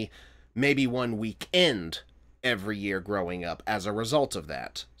family maybe one weekend every year growing up as a result of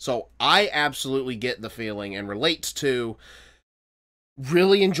that. So I absolutely get the feeling and relate to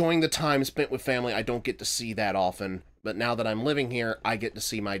really enjoying the time spent with family. I don't get to see that often, but now that I'm living here, I get to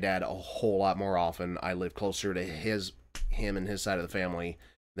see my dad a whole lot more often. I live closer to him and his side of the family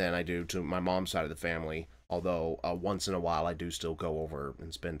than I do to my mom's side of the family, although once in a while I do still go over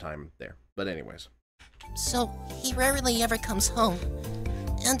and spend time there. But anyways. So, he rarely ever comes home.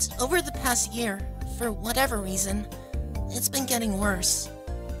 And over the past year, for whatever reason, it's been getting worse.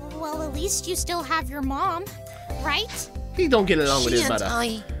 Well, at least you still have your mom, right? He don't get along with his mother.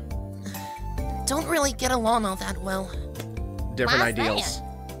 I don't really get along all that well. Different ideals.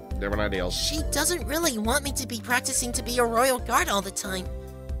 Different ideals. She doesn't really want me to be practicing to be a royal guard all the time.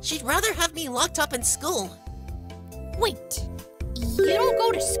 She'd rather have me locked up in school. Wait, you don't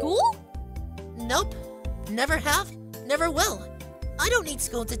go to school? Nope. Never have, never will. I don't need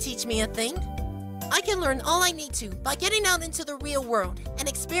school to teach me a thing. I can learn all I need to by getting out into the real world and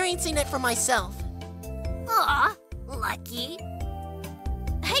experiencing it for myself. Aw, lucky.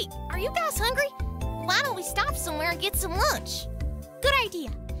 Hey, are you guys hungry? Why don't we stop somewhere and get some lunch? Good idea.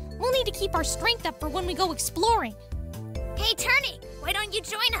 We'll need to keep our strength up for when we go exploring. Hey, Turning, why don't you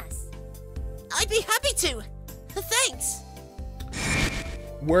join us? I'd be happy to. Thanks.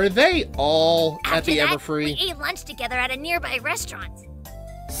 Were they all at the After that, Everfree? we ate lunch together at a nearby restaurant.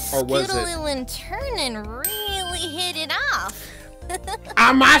 Or was it? Scootaloo and Turnin really hit it off.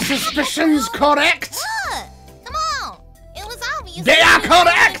 Are my suspicions correct? What? Come on. It was obvious. They are we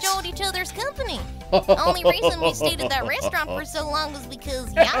correct! enjoyed each other's company. Only reason we stayed at that restaurant for so long was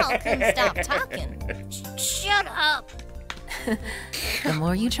because y'all couldn't stop talking. Shut up. The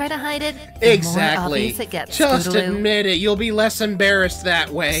more you try to hide it, the more Exactly. obvious it gets. Just Scootaloo. admit it. You'll be less embarrassed that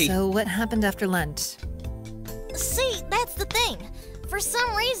way. So what happened after lunch? See, that's the thing. For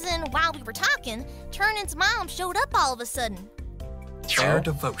some reason, while we were talking, Turnin's mom showed up all of a sudden. Their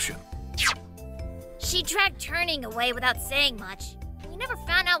devotion. She dragged Turning away without saying much. We never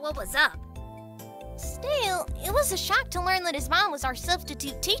found out what was up. Still, it was a shock to learn that his mom was our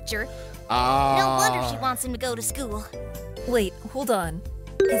substitute teacher. Ah. No wonder she wants him to go to school. Wait, hold on.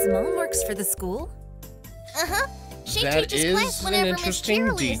 His mom works for the school? Uh-huh. She That teaches is class an whenever Miss interesting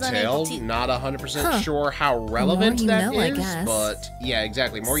Cheerilee is unable detail. to. Not 100% Huh. sure how relevant you that know, I is, guess. but yeah,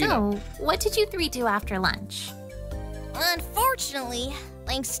 exactly. More you know. So, what did you three do after lunch? Unfortunately,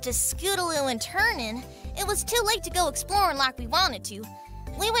 thanks to Scootaloo and Turnin, it was too late to go exploring like we wanted to.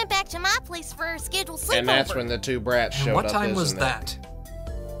 We went back to my place for a scheduled sleepover. And that's when the two brats showed And up. what time was isn't it? that?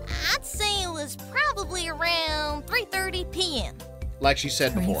 I'd say it was probably around 3:30 p.m. Like she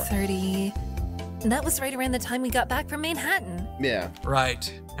said before. 3:30. That was right around the time we got back from Manhattan. Yeah.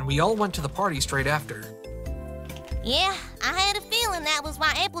 Right. And we all went to the party straight after. Yeah, I had a feeling that was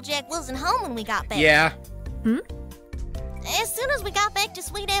why Applejack wasn't home when we got back. Yeah. As soon as we got back to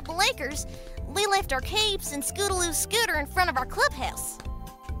Sweet Apple Acres, we left our capes and Scootaloo's scooter in front of our clubhouse.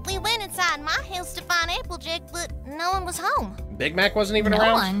 We went inside my house to find Applejack, but no one was home. Big Mac wasn't even No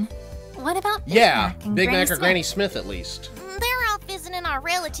around? one. What about Big Yeah, Mac and Big Granny Mac or Smith? Granny Smith at least. They're out visiting our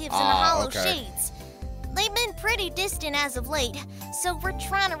relatives in the Ah, Hollow okay. Shades. They've been pretty distant as of late, so we're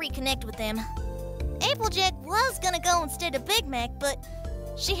trying to reconnect with them. Applejack was gonna go instead of Big Mac, but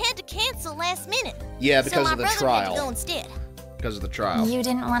she had to cancel last minute. Yeah, so because my of the brother had to go trial. instead. Because of the trial. You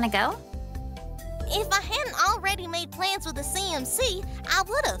didn't want to go? If I hadn't already made plans with the CMC, I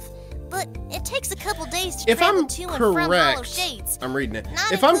would've. But it takes a couple days to If travel I'm to and from Hollow correct, Shades. I'm reading it.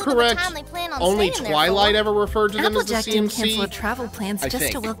 Not If I'm including the correct, time they plan on only staying there Twilight for. ever referred to them as the Applejack didn't CMC. cancel travel plans I just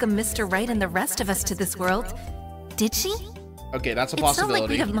to think. welcome Mr. Right and the rest of us to this world. Did she? Okay, that's a It's not like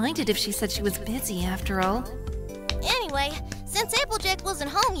possibility. we'd have minded if she said she was busy after all. Anyway, since Applejack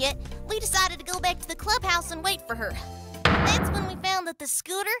wasn't home yet, we decided to go back to the clubhouse and wait for her. That's when we found that the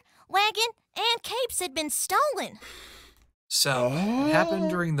scooter, wagon, and capes had been stolen. So, it happened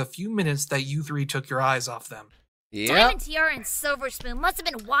during the few minutes that you three took your eyes off them. Yep. Diamond Tiara and Silver Spoon must have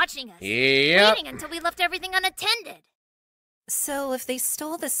been watching us. Yep. Waiting until we left everything unattended. So if they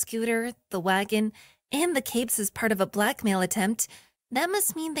stole the scooter, the wagon, and the capes as part of a blackmail attempt, that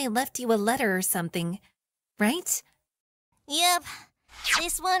must mean they left you a letter or something, right? Yep.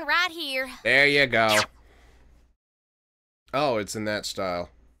 This one right here. There you go. Oh, it's in that style.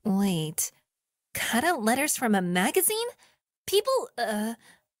 Wait. Cut out letters from a magazine? People,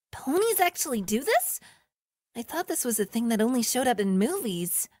 ponies actually do this? I thought this was a thing that only showed up in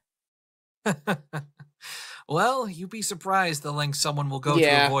movies. Well, you'd be surprised the lengths someone will go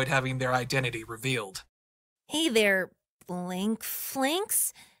to avoid having their identity revealed. Hey there, blank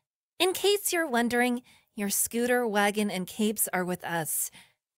flanks. In case you're wondering, your scooter, wagon, and capes are with us.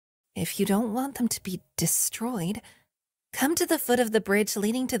 If you don't want them to be destroyed, come to the foot of the bridge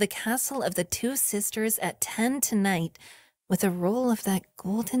leading to the castle of the Two Sisters at 10 tonight with a roll of that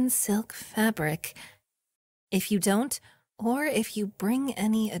golden silk fabric. If you don't, or if you bring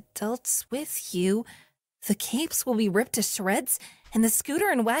any adults with you, the capes will be ripped to shreds and the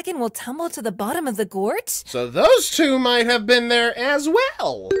scooter and wagon will tumble to the bottom of the gorge? So those two might have been there as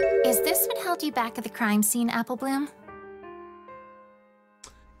well. Is this what held you back at the crime scene, Apple Bloom?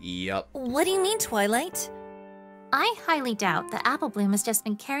 Yep. What do you mean, Twilight? I highly doubt that Apple Bloom has just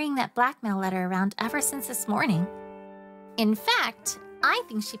been carrying that blackmail letter around ever since this morning. In fact, I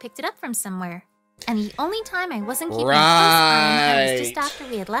think she picked it up from somewhere. And the only time I wasn't keeping a close eye on her was just after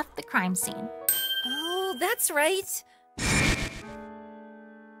we had left the crime scene. Oh, that's right.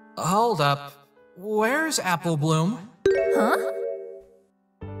 Hold up. Where's Apple Bloom? Huh?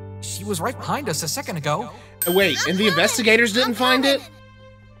 She was right behind us a second ago. Wait, and the investigators didn't find it?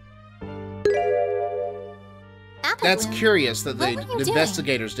 Apple That's Bloom, curious that what the were you doing?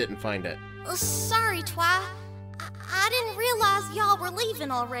 investigators didn't find it. Sorry, Twi. I didn't realize y'all were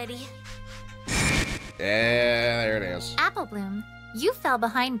leaving already. Yeah, there it is. Apple Bloom, you fell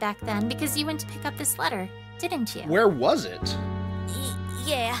behind back then because you went to pick up this letter, didn't you? Where was it?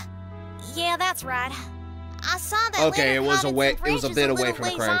 Yeah. Yeah, that's right. I saw that Okay, it was away. It was a bit away from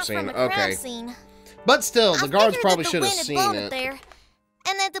the crime scene. Okay. But still, the guards probably should have seen it. There,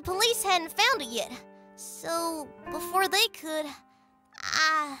 and that the police hadn't found it yet. So, before they could,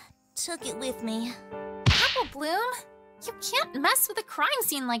 I took it with me. Apple Bloom, you can't mess with a crime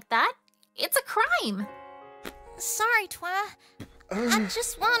scene like that. It's a crime. Sorry, Twi. I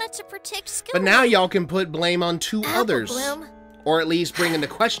just wanted to protect school. But now y'all can put blame on two Apple others. Bloom. Or at least bring into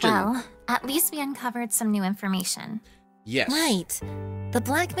question. Well, at least we uncovered some new information. Yes. Right. The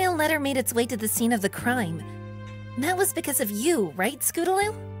blackmail letter made its way to the scene of the crime. That was because of you, right,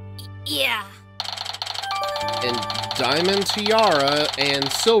 Scootaloo? Yeah. And Diamond Tiara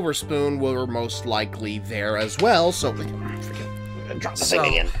and Silver Spoon were most likely there as well, so... Drop the thing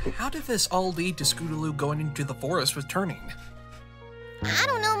again. How did this all lead to Scootaloo going into the forest with Turning? I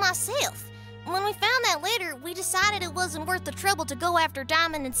don't know myself. When we found that letter, we decided it wasn't worth the trouble to go after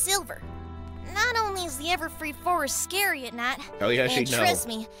Diamond and Silver. Not only is the Everfree Forest scary at night, Oh yeah, and she trust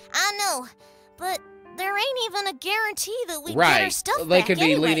know. me, I know, but there ain't even a guarantee that we get our Right. stuff They back could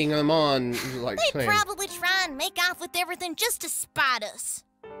be anyway. leading them on, like They'd saying, probably try and make off with everything just to spite us.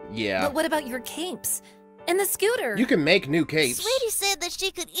 yeah. But what about your capes? And the scooter? You can make new capes. Sweetie said that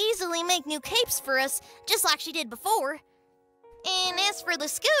she could easily make new capes for us, just like she did before. And as for the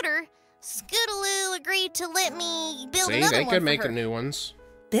scooter, Scootaloo agreed to let me build See, another they one could for make her. new ones.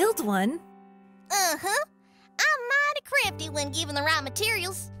 Build one? Uh-huh. I'm mighty crafty when given the right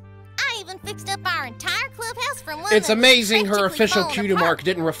materials. I even fixed up our entire clubhouse from one It's that was amazing her practically official falling cutie apart. mark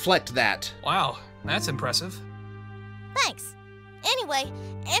didn't reflect that. Wow, that's impressive. Thanks. Anyway,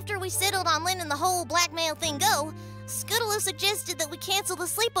 after we settled on letting the whole blackmail thing go, Scootaloo suggested that we cancel the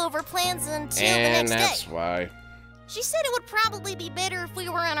sleepover plans until the And next that's day. why. She said it would probably be better if we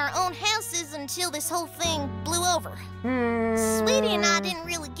were in our own houses until this whole thing blew over. Sweetie and I didn't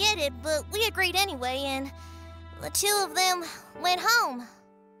really get it, but we agreed anyway, and the two of them went home.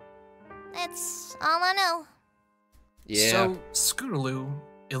 That's all I know. Yeah. So, Scootaloo,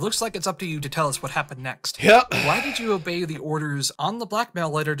 it looks like it's up to you to tell us what happened next. Yep. Why did you obey the orders on the blackmail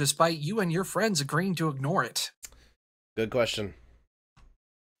letter despite you and your friends agreeing to ignore it? Good question.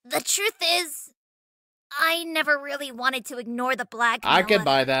 The truth is, I never really wanted to ignore the blackmail I could letter.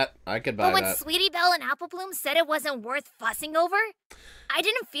 buy that. I could buy But when that. Sweetie Belle and Apple Bloom said it wasn't worth fussing over, I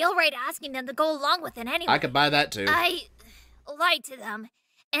didn't feel right asking them to go along with it anyway. I could buy that too. I lied to them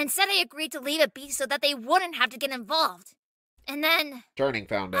and said I agreed to leave it be so that they wouldn't have to get involved. And then Turning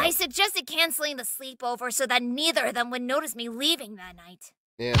found out. I suggested canceling the sleepover so that neither of them would notice me leaving that night.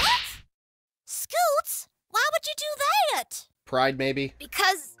 Yeah. Scoots, why would you do that? Pride, maybe?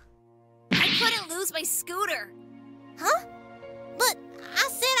 Because I couldn't lose my scooter. Huh? But I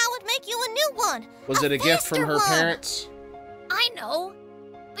said I would make you a new one. Was it a gift from her faster one. parents? I know,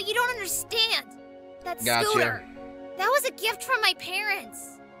 but you don't understand. That Gotcha. scooter, that was a gift from my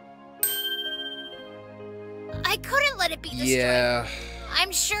parents. I couldn't let it be destroyed. Yeah.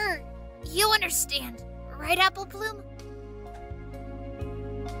 I'm sure you understand, right, Apple Bloom?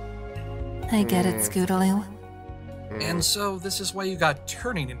 I get it, Scootaloo. And so this is why you got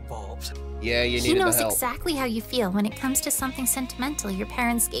Turning involved. Yeah, you He needed the knows help. exactly how you feel when it comes to something sentimental your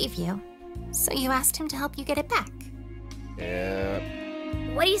parents gave you. So you asked him to help you get it back. Yeah.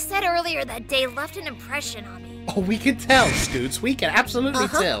 What he said earlier that day left an impression on me. Oh, we can tell, Scoots. We can absolutely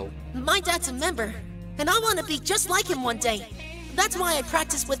tell. My dad's a member, and I want to be just like him one day. That's why I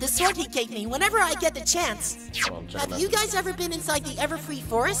practice with the sword he gave me whenever I get the chance. Have you guys ever been inside the Everfree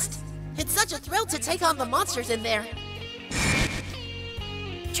Forest? It's such a thrill to take on the monsters in there.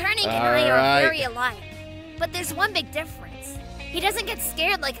 Turning and I are Alright. very alike, but there's one big difference. He doesn't get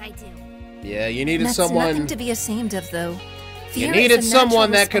scared like I do. Yeah, you needed That's someone. nothing to be ashamed of, though. You Fear needed is a natural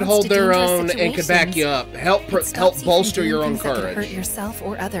someone that could hold response to their dangerous own and could back you situations. up. Help It stops help you from bolster doing your own things that could hurt courage. yourself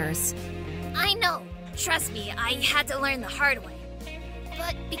or others. I know. Trust me, I had to learn the hard way.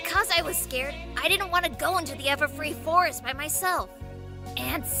 But because I was scared, I didn't want to go into the Everfree Forest by myself.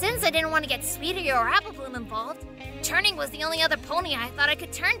 And since I didn't want to get Sweetie or Apple Bloom involved, Turning was the only other pony I thought I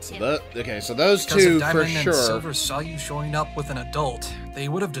could turn to. But, okay, so those Because two if for Diamond and sure. Silver saw you showing up with an adult, they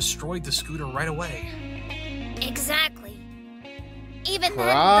would have destroyed the scooter right away. Exactly. Even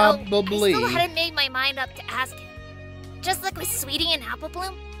Probably. then, though, I still hadn't made my mind up to ask him. Just like with Sweetie and Apple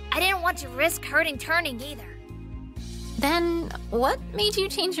Bloom, I didn't want to risk hurting Turning either. Then, what made you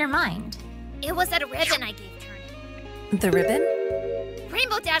change your mind? It was that ribbon I gave Turning. The ribbon?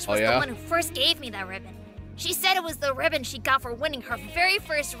 Rainbow Dash was yeah? the one who first gave me that ribbon. She said it was the ribbon she got for winning her very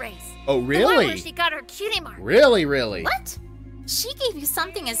first race. Oh, The one really? where she got her cutie mark. Really, really? What? She gave you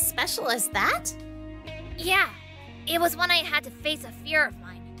something as special as that? Yeah, it was when I had to face a fear of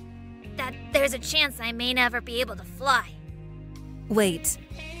mine. That there's a chance I may never be able to fly. Wait,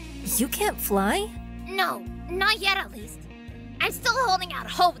 you can't fly? No, not yet at least. I'm still holding out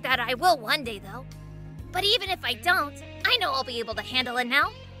hope that I will one day though. But even if I don't, I know I'll be able to handle it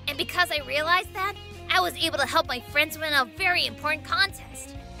now. And because I realized that, I was able to help my friends win a very important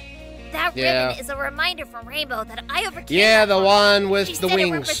contest. That Yeah. ribbon is a reminder from Rainbow that I overcame. Yeah, that the hard. one with She the said it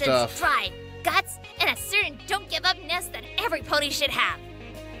wing represents stuff. Drive, guts, and a certain don't give up-ness that every pony should have.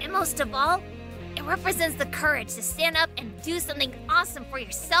 And most of all, it represents the courage to stand up and do something awesome for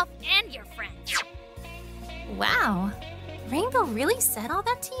yourself and your friends. Wow. Rainbow really said all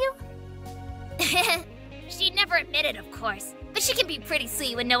that to you? She'd never admit it, of course, but she can be pretty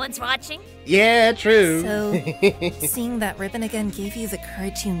sweet when no one's watching. Yeah, true. So, seeing that ribbon again gave you the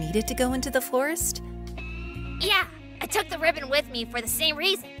courage you needed to go into the forest? Yeah, I took the ribbon with me for the same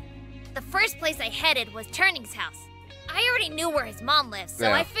reason. The first place I headed was Turning's house. I already knew where his mom lived, so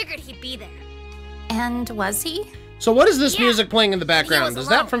Yeah. I figured he'd be there. And was he? So what is this Yeah, music playing in the background? was Is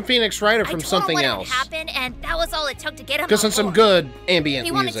that alone. from Phoenix Wright or I from told something him what else? had happened, and that was all it took to get him Because on it's some board. good ambient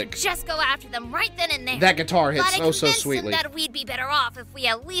He wanted music. to just go after them right then and there. That guitar hits but I oh so convinced sweetly. him that we'd be better off if we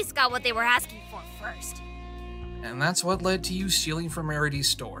at least got what they were asking for first. And that's what led to you stealing from Rarity's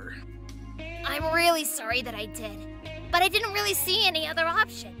store. I'm really sorry that I did, but I didn't really see any other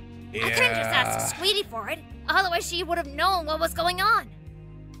option. I couldn't just ask Sweetie for it, otherwise she would have known what was going on.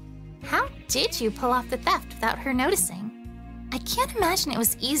 How did you pull off the theft without her noticing? I can't imagine it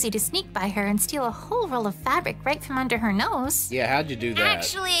was easy to sneak by her and steal a whole roll of fabric right from under her nose. Yeah, how'd you do that?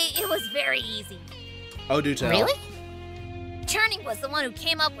 Actually, it was very easy. Oh, do tell. Really? Turning was the one who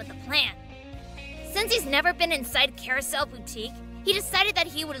came up with the plan. Since he's never been inside Carousel Boutique, he decided that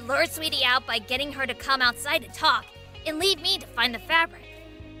he would lure Sweetie out by getting her to come outside to talk and leave me to find the fabric.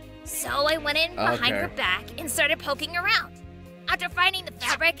 So I went in behind her back and started poking around. After finding the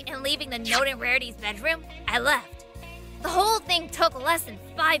fabric and leaving the note in Rarity's bedroom, I left. The whole thing took less than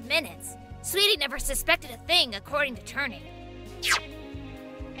 5 minutes. Sweetie never suspected a thing, according to Turning.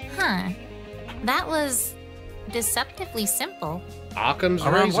 Huh. That was deceptively simple. Occam's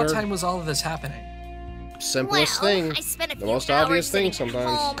Around razor. what time was all of this happening? Simplest well, thing. I spent a The few most hours obvious thing sitting at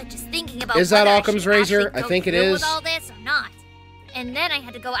sometimes. home and just thinking about Is that whether Occam's I should razor? actually I go think it through is. with all this or not. And then I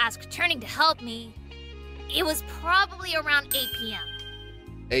had to go ask Turning to help me. It was probably around 8 p.m.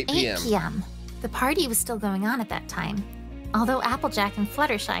 8 p.m. 8 p.m. The party was still going on at that time, although Applejack and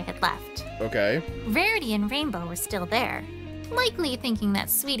Fluttershy had left. Okay. Rarity and Rainbow were still there, likely thinking that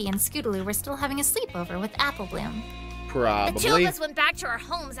Sweetie and Scootaloo were still having a sleepover with Apple Bloom. The two of Probably. us went back to our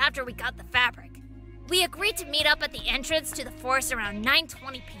homes after we got the fabric. We agreed to meet up at the entrance to the forest around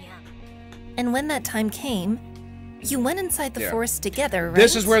 9:20 p.m. And when that time came, You went inside the forest together, right?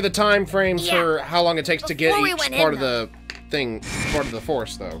 This is where the time frame Yeah. for how long it takes to get Before we each went part in, of the thing, part of the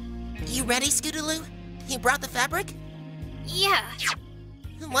forest, though. You ready, Scootaloo? You brought the fabric? Yeah.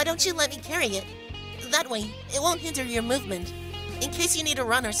 Why don't you let me carry it? That way, it won't hinder your movement, in case you need to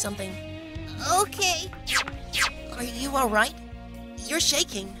run or something. Okay. Are you alright? You're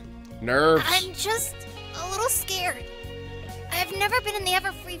shaking. Nerves. I'm just a little scared. I've never been in the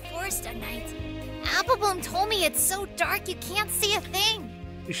Everfree Forest at night. Applebloom told me it's so dark you can't see a thing.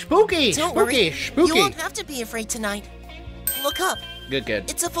 Spooky! Don't spooky! worry. Spooky! You won't have to be afraid tonight. Look up. Good, good.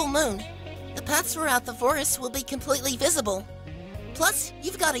 It's a full moon. The paths throughout the forest will be completely visible. Plus,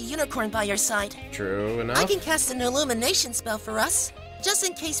 you've got a unicorn by your side. True enough. I can cast an illumination spell for us, just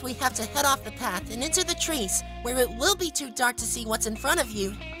in case we have to head off the path and into the trees, where it will be too dark to see what's in front of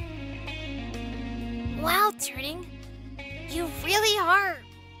you. Wow, Turning. You really are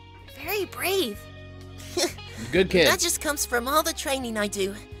very brave. Good kid. That just comes from all the training I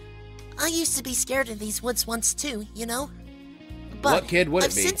do. I used to be scared of these woods once too, you know? But What kid would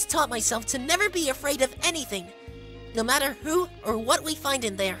I've it be? since taught myself to never be afraid of anything. No matter who or what we find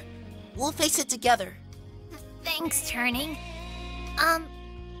in there, we'll face it together. Thanks, Turning.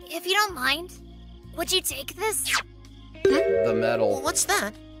 If you don't mind, would you take this? The medal. What's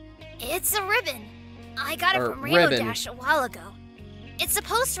that? It's a ribbon. I got it Or from Rainbow ribbon. Dash a while ago. It's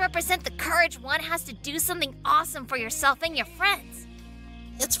supposed to represent the courage one has to do something awesome for yourself and your friends.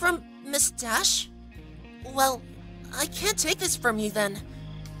 It's from Miss Dash? Well, I can't take this from you then.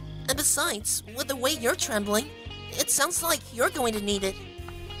 And besides, with the way you're trembling, it sounds like you're going to need it.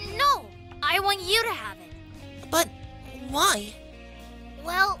 No, I want you to have it. But why?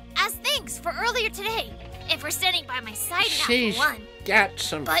 Well, as thanks for earlier today, and for standing by my side now She's for one. got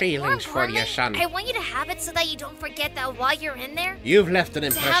some But more feelings for you, importantly, son. I want you to have it so that you don't forget that while you're in there, You've left an to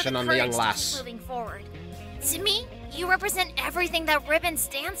have impression the on the young courage to lass. keep moving forward. To me, you represent everything that ribbon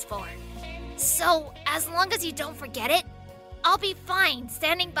stands for. So, as long as you don't forget it, I'll be fine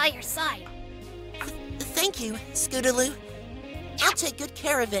standing by your side. Thank you, Scootaloo. I'll take good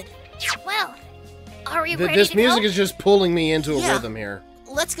care of it. Well, are we Th- ready this to music go? is just pulling me into a Yeah. rhythm here.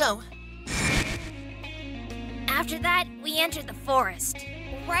 Let's go. After that, we entered the forest,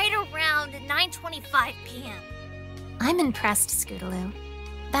 right around 9:25 p.m. I'm impressed, Scootaloo.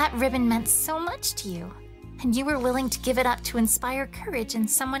 That ribbon meant so much to you, and you were willing to give it up to inspire courage in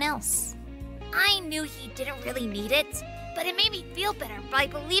someone else. I knew he didn't really need it, but it made me feel better by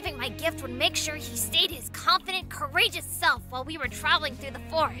believing my gift would make sure he stayed his confident, courageous self while we were traveling through the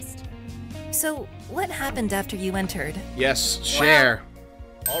forest. So, what happened after you entered? Yes, share.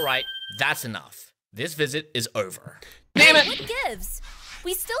 All right, that's enough. This visit is over. Damn it! What gives?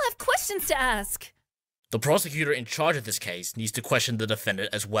 We still have questions to ask. The prosecutor in charge of this case needs to question the defendant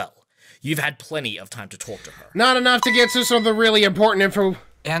as well. You've had plenty of time to talk to her. Not enough to get to some of the really important info.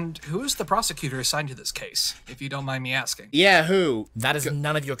 And who is the prosecutor assigned to this case, if you don't mind me asking? Yeah, who? That is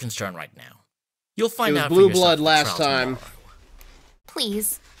none of your concern right now. You'll It find was out Blue for yourself Blood at the last trial time. tomorrow.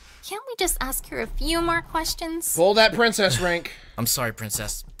 Please, can't we just ask her a few more questions? Pull that princess rank. I'm sorry,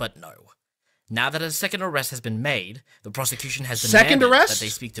 Princess, but no. Now that a second arrest has been made, the prosecution has Second demanded arrest? that they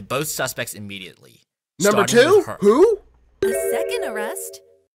speak to both suspects immediately. Number starting two? with her. Who? A second arrest?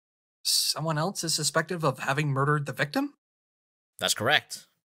 Someone else is suspected of having murdered the victim? That's correct.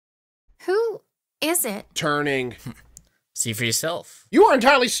 Who is it? Turning. See for yourself. You are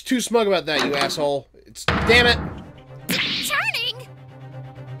entirely too smug about that, you asshole. It's damn it. Turning!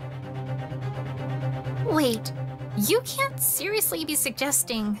 Wait, you can't seriously be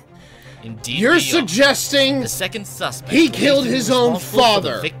suggesting... Indeed, You're we are. suggesting The second suspect he believed killed to be his own responsible for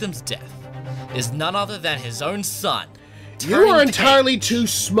father. the victim's death is none other than his own son. You Turning are Page. entirely too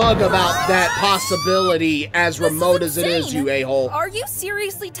smug about that possibility, as remote as it is, insane. you a-hole. Are you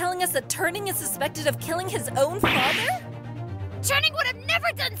seriously telling us that Turning is suspected of killing his own father? Turning would have never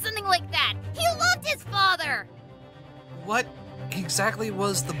done something like that! He loved his father! What exactly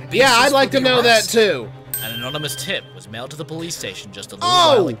was the basis Yeah, I'd like for to the know that arrest? too. An anonymous tip was mailed to the police station just a little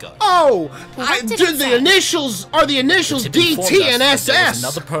while Oh, ago. What did do it the say? initials, are the initials The tip informed DT us and that there was SS?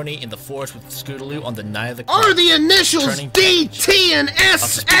 another pony in the forest with Scootaloo on the night of the crime. Are the initials Turning Page. DT and After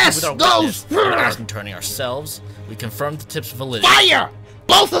speaking SS? with our Those witness and asking Turning ourselves, we confirmed the tip's validity. fire!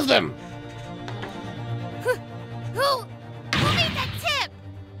 Both of them! Who made that tip?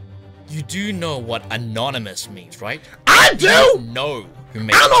 You do know what anonymous means, right? I You do! know who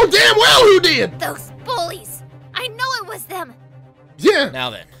made I know damn well who did! Those bullies! I know it was them! Yeah. Now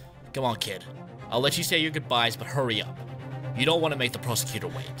then, come on, kid. I'll let you say your goodbyes, but hurry up. You don't want to make the prosecutor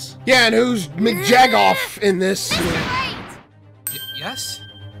wait. Yeah, and who's McJagoff in this? Right! Yes?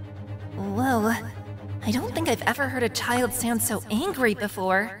 Whoa. I don't think I've ever heard a child sound so angry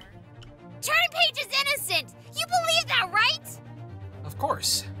before. Turning Page is innocent! You believe that, right? Of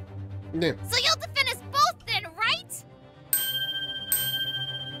course. Yeah. So you'll defend us both then, right?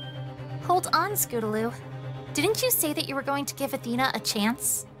 Hold on, Scootaloo. Didn't you say that you were going to give Athena a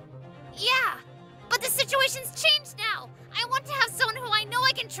chance? Yeah, but the situation's changed now. I want to have someone who I know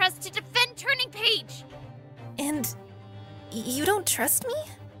I can trust to defend Turning Page. And you don't trust me?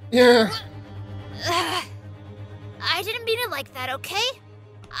 Yeah. I didn't mean it like that, okay?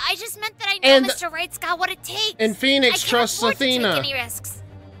 I just meant that I know Mr. Wright's got what it takes. And Phoenix trusts I can't afford Athena. to take any risks.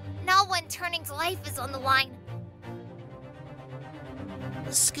 Not when Turning's life is on the line.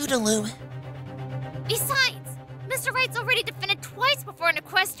 Scootaloo. Besides, Mr. Wright's already defended twice before in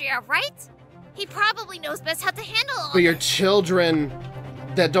Equestria, right? He probably knows best how to handle all But your this. children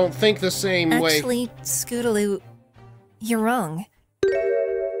that don't think the same way. Actually, Scootaloo, you're wrong.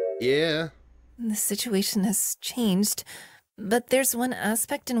 Yeah. The situation has changed, but there's one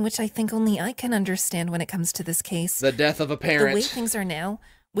aspect in which I think only I can understand when it comes to this case. The death of a parent. The way things are now,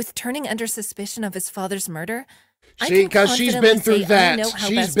 with Turning under suspicion of his father's murder, Because she's been through that.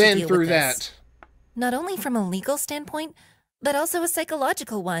 She's been through that. Not only from a legal standpoint, but also a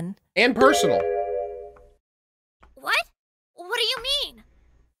psychological one. And personal. What? What do you mean?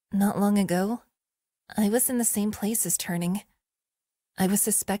 Not long ago, I was in the same place as Turning. I was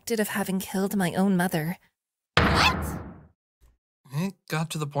suspected of having killed my own mother. It got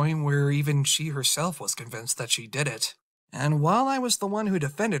to the point where even she herself was convinced that she did it. And while I was the one who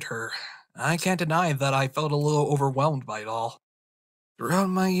defended her, I can't deny that I felt a little overwhelmed by it all. Throughout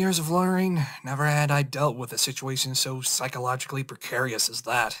my years of lawyering, never had I dealt with a situation so psychologically precarious as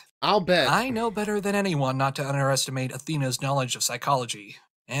that. I'll bet. I know better than anyone not to underestimate Athena's knowledge of psychology,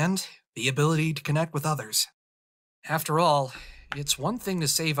 and the ability to connect with others. After all, it's one thing to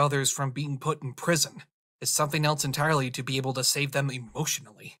save others from being put in prison. It's something else entirely to be able to save them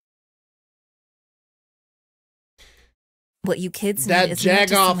emotionally. What you kids That need is not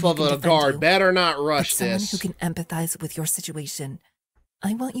just jagoff someone of who can a defend guard you, better not but rush someone this. who can empathize with your situation.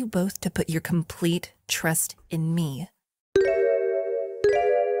 I want you both to put your complete trust in me.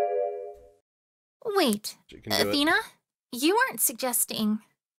 Wait, She can do it. Athena? You aren't suggesting...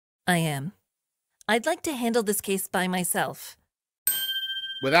 I am. I'd like to handle this case by myself.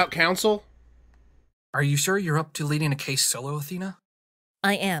 Without counsel? Are you sure you're up to leading a case solo, Athena?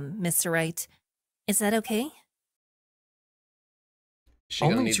 I am, Mr. Wright. Is that okay?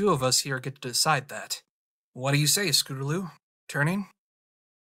 Only two of us here get to decide that. What do you say, Scootaloo? Turning?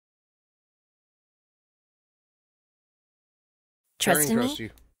 Trust in trust me,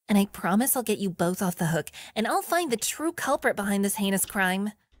 you. and I promise I'll get you both off the hook, and I'll find the true culprit behind this heinous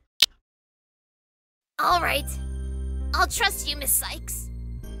crime. All right. I'll trust you, Miss Sykes.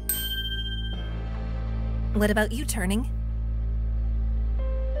 What about you, Turning?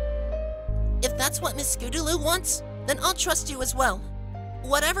 If that's what Miss Scootaloo wants, then I'll trust you as well.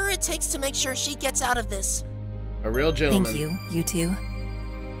 Whatever it takes to make sure she gets out of this. A real gentleman. Thank you, you two.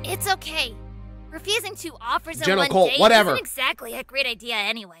 It's okay. Refusing two offers in Gentle one Colt, day whatever. isn't exactly a great idea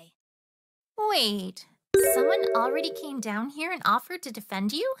anyway. Wait, someone already came down here and offered to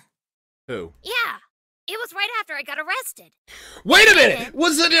defend you? Who? Yeah. It was right after I got arrested. Wait a minute!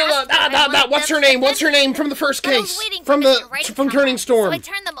 Was it what's her name? What's her name from the first But I was case? waiting for From Mr. Wright to from come Turning home, Storm. So I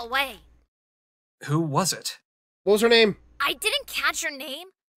turned them away. Who was it? What was her name? I didn't catch her name,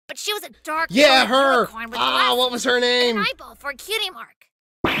 but she was a dark Yeah, colored her. unicorn with glasses What was her and name? an eyeball for a cutie mark.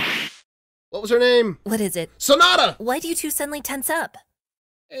 What was her name? What is it? Sonata! Why do you two suddenly tense up?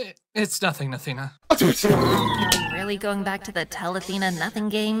 It's nothing, Athena. Are we really going back to the tell Athena nothing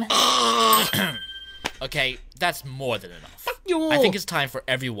game? Okay, that's more than enough. you. I think it's time for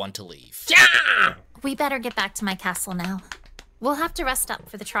everyone to leave. Yeah! We better get back to my castle now. We'll have to rest up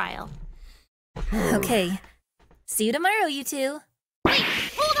for the trial. Okay. See you tomorrow, you two. Wait,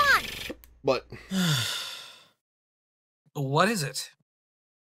 hold on! What? What is it?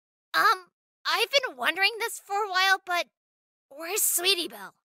 I've been wondering this for a while, but where's Sweetie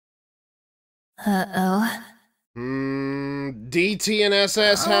Belle? Uh-oh. DT and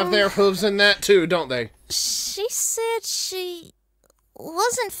SS have their hooves in that too, don't they? She said she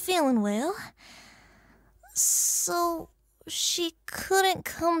wasn't feeling well, so she couldn't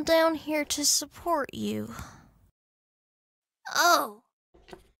come down here to support you. Oh.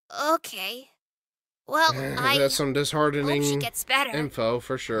 Okay. Well, I That's some hope she disheartening gets better. info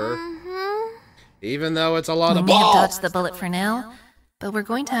for sure. Mm-hmm. Even though it's a lot We of may have balls. dodged the bullet for now, but we're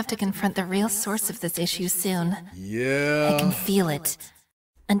going to have to confront the real source of this issue soon. Yeah. I can feel it.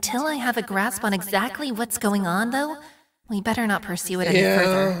 Until I have a grasp on exactly what's going on, though, we better not pursue it any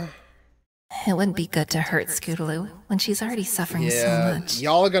further. It wouldn't be good to hurt Scootaloo when she's already suffering so much.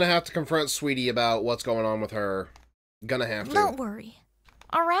 Y'all are gonna have to confront Sweetie about what's going on with her. Gonna have to. Don't worry.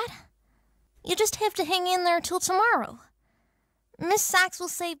 Alright? You just have to hang in there till tomorrow. Miss Sykes will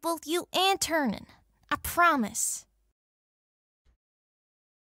save both you and Turnin. I promise.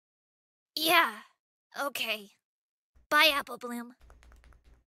 Yeah, okay. Bye, Apple Bloom.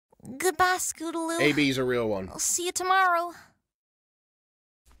 Goodbye, Scootaloo. AB's a real one. I'll see you tomorrow.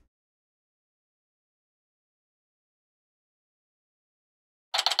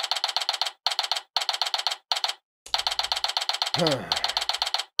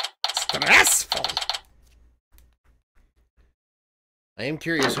 Stressful. I am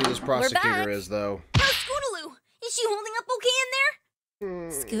curious who this prosecutor is, though. How's Scootaloo? Is she holding up okay in there?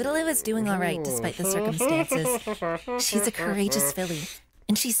 Scootaloo is doing alright despite the circumstances. She's a courageous filly,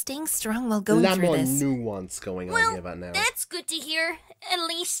 and she's staying strong while going through this. A lot more nuance going on here about now. That's good to hear, at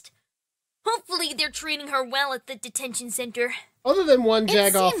least. Hopefully they're treating her well at the detention center. Other than one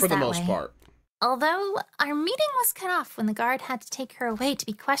jag-off for the most part. Although, our meeting was cut off when the guard had to take her away to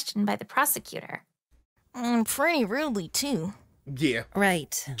be questioned by the prosecutor. Pretty rudely, too. Yeah. Right.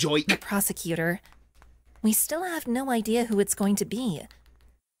 Joik. The prosecutor. We still have no idea who it's going to be.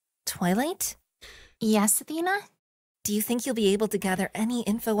 Twilight? Yes, Athena? Do you think you'll be able to gather any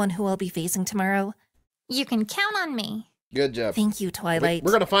info on who I'll be facing tomorrow? You can count on me. Good job. Thank you, Twilight.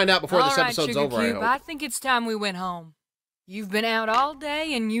 We're going to find out before this All right, episode's Sugar over, I Cube, hope. I think it's time we went home. You've been out all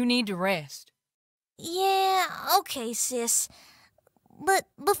day and you need to rest. Yeah, okay, sis. But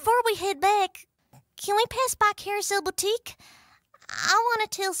before we head back, can we pass by Carousel Boutique? I want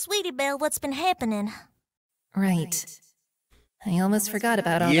to tell Sweetie Belle what's been happening. Right. I almost forgot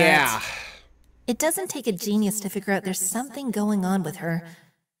about all that. It doesn't take a genius to figure out there's something going on with her.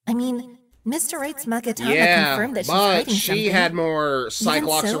 I mean, Mr. Wright's Magatama confirmed that she's hiding something. She had more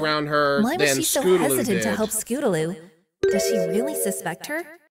Cyclops around her why than was she so Scootaloo hesitant did. to help Scootaloo? Does she really suspect her?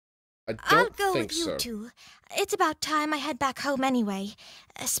 I I'll don't go think with you so. two. It's about time I head back home anyway,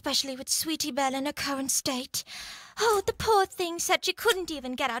 especially with Sweetie Belle in her current state. Oh, the poor thing said she couldn't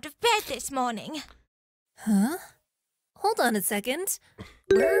even get out of bed this morning. Huh? Hold on a second.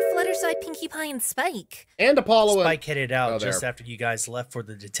 Where are Fluttershy, Pinkie Pie, and Spike? And Apollo. Spike headed out just there. after you guys left for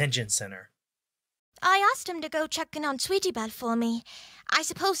the detention center. I asked him to go check in on Sweetie Belle for me. I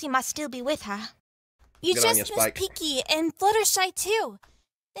suppose he must still be with her. You Good on just you, missed Spike. Pinkie and Fluttershy too.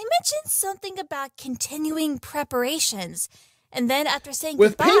 They mentioned something about continuing preparations, and then after saying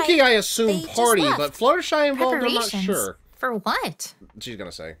With goodbye, Pinkie, I assume they just party, left. but Fluttershy involved, I'm not Preparations? sure. For what? She's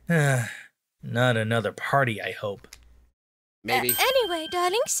gonna say. Not another party, I hope. Maybe. Anyway,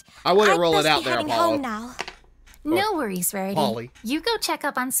 darlings, I wouldn't roll best it out be there, heading Apollo. home now. No worries, Rarity. Polly. You go check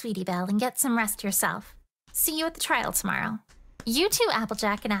up on Sweetie Belle and get some rest yourself. See you at the trial tomorrow. You too,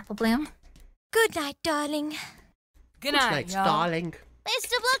 Applejack and Apple Bloom. Good night, darling. Good night, y'all. darling.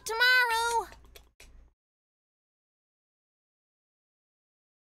 Best of luck tomorrow.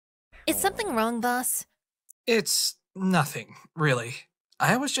 Is something wrong, boss? It's nothing, really.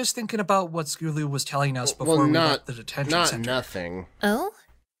 I was just thinking about what Scootaloo was telling us before we left the detention center. Nothing. Oh?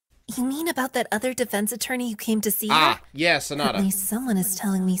 You mean about that other defense attorney who came to see her? Ah, yes, Sonata. At least someone is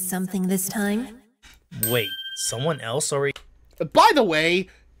telling me something this time. Wait, someone else already? By the way,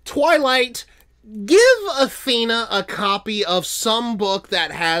 Twilight, give Athena a copy of some book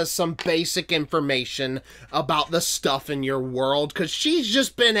that has some basic information about the stuff in your world, because she's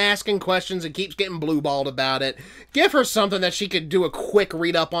just been asking questions and keeps getting blue-balled about it. Give her something that she could do a quick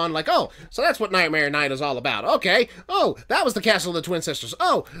read-up on, like, oh, so that's what Nightmare Night is all about. Okay. Oh, that was the Castle of the Twin Sisters.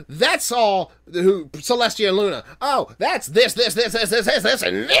 Oh, that's all Celestia and Luna. Oh, that's this,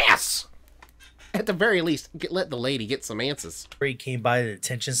 and this! At the very least, let the lady get some answers. He came by the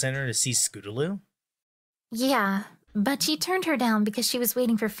detention center to see Scootaloo? Yeah, but she turned her down because she was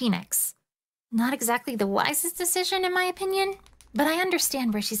waiting for Phoenix. Not exactly the wisest decision, in my opinion, but I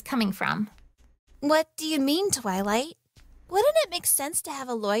understand where she's coming from. What do you mean, Twilight? Wouldn't it make sense to have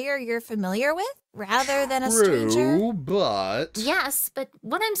a lawyer you're familiar with, rather than a stranger? True, but... Yes, but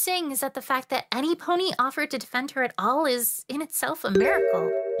what I'm saying is that the fact that any pony offered to defend her at all is in itself a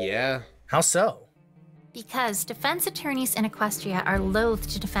miracle. Yeah. How so? Because defense attorneys in Equestria are loath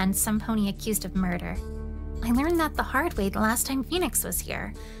to defend some pony accused of murder. I learned that the hard way the last time Phoenix was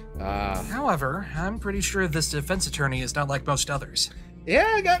here. However, I'm pretty sure this defense attorney is not like most others. Yeah,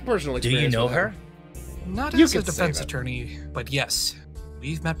 I got personal experience. Do you know with her? Not You as a could say defense that. attorney, but yes,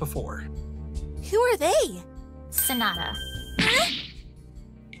 we've met before. Who are they? Sonata.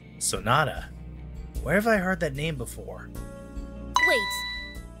 Sonata. Where have I heard that name before? Wait,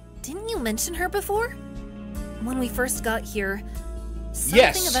 didn't you mention her before? When we first got here,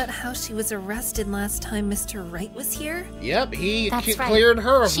 Something about how she was arrested last time Mr. Wright was here? Yep, he That's right. cleared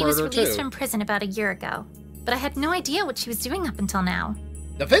her of She was murder, released too. from prison about a year ago, but I had no idea what she was doing up until now.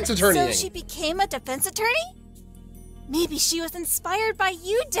 Defense attorney. So she became a defense attorney? Maybe she was inspired by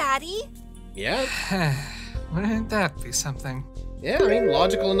you, Daddy. Yeah. Wouldn't that be something? Yeah, I mean,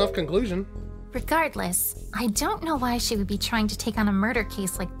 logical enough conclusion. Regardless, I don't know why she would be trying to take on a murder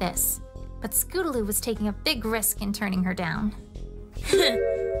case like this, but Scootaloo was taking a big risk in turning her down.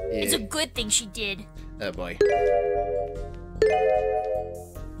 It's a good thing she did. Oh boy.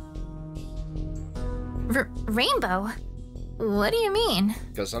 Rainbow? What do you mean?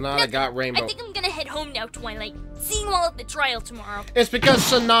 Because Sonata got Rainbow. I think I'm gonna head home now, Twilight. See you all at the trial tomorrow. It's because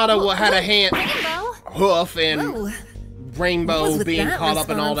Sonata had a hand, Rainbow? hoof, and Whoa. What Rainbow was with being that caught up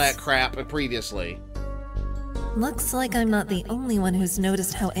in all that response? crap previously. Looks like I'm not the only one who's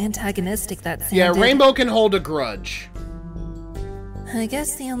noticed how antagonistic that sounded. Yeah, Rainbow can hold a grudge. I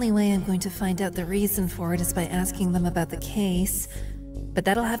guess the only way I'm going to find out the reason for it is by asking them about the case. But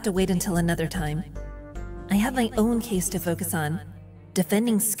that'll have to wait until another time. I have my own case to focus on.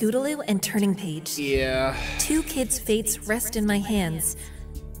 Defending Scootaloo and Turning Page. Yeah. Two kids' fates rest in my hands.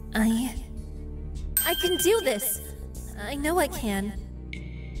 I can do this! I know I can.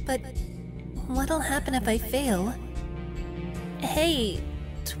 But what'll happen if I fail? Hey,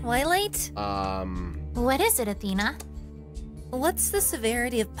 Twilight? What is it, Athena? What's the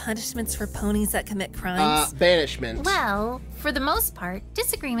severity of punishments for ponies that commit crimes? Banishment. Well, for the most part,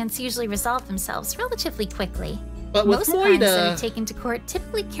 disagreements usually resolve themselves relatively quickly. But with Most crimes that Moida... are taken to court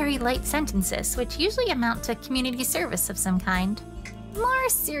typically carry light sentences, which usually amount to community service of some kind. More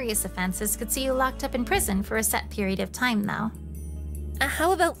serious offenses could see you locked up in prison for a set period of time, though.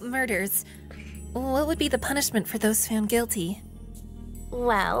 How about murders? What would be the punishment for those found guilty?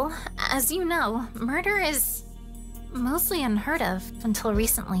 Well, as you know, murder is mostly unheard of until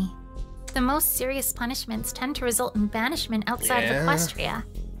recently. The most serious punishments tend to result in banishment outside of Equestria.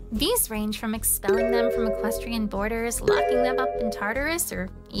 These range from expelling them from equestrian borders, locking them up in Tartarus, or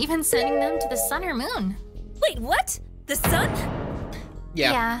even sending them to the sun or moon. Wait, what? The sun?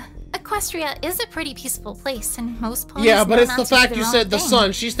 Yeah. Equestria is a pretty peaceful place, and most ponies Yeah, but know it's not the to do fact their you own said the thing.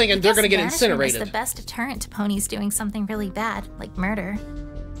 sun. She's thinking they're Because gonna get banishment incinerated. is the best deterrent to ponies doing something really bad, like murder.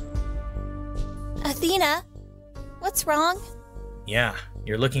 Athena, what's wrong? Yeah,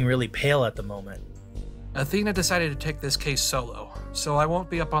 you're looking really pale at the moment. Athena decided to take this case solo, so I won't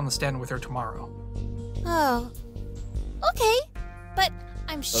be up on the stand with her tomorrow. Oh. Okay, but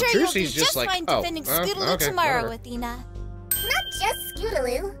I'm sure you'll do Trucy's just just like, fine oh, defending Scootaloo okay, tomorrow, whatever. Athena. Not just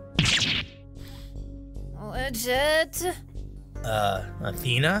Scootaloo. Legit?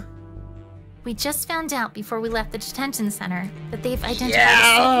 Athena? We just found out before we left the detention center that they've identified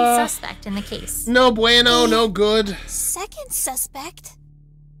Yeah. a second suspect in the case. No bueno, no good. Second suspect?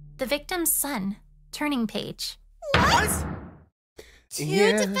 The victim's son, Turning Page. What? Two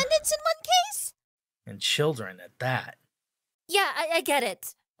Yeah. defendants in one case? And children at that. Yeah, I get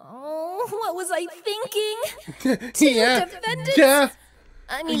it. Oh, what was I thinking? Yeah. defendants? Yeah.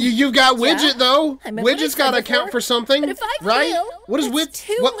 I mean, You've got yeah, Widget though. I meant what I Widget's said got to before, count for something, but if I right? fail, What does that's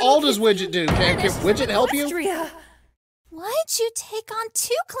two What little all does kids Widget do? Can Widget help you? Equestria. Why'd you take on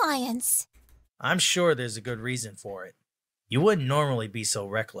two clients? I'm sure there's a good reason for it. You wouldn't normally be so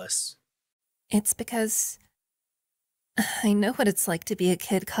reckless. It's because I know what it's like to be a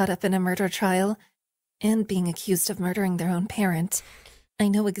kid caught up in a murder trial and being accused of murdering their own parent. I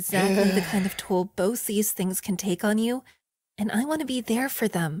know exactly the kind of toll both these things can take on you, and I want to be there for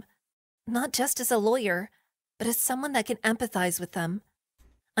them. Not just as a lawyer, but as someone that can empathize with them.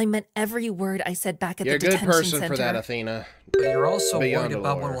 I meant every word I said back at You're a the good detention person center. for that, Athena. But you're also Beyond worried a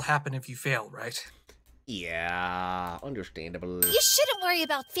about lawyer. what will happen if you fail, right? Yeah, understandable. You shouldn't worry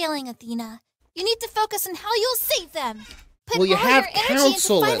about failing, Athena. You need to focus on how you'll save them. Put Well, you all have your energy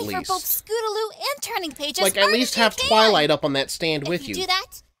counsel, into at fighting for least. both Scootaloo and Turning Page as Like, at hard least as you have can. Twilight up on that stand with If you you. do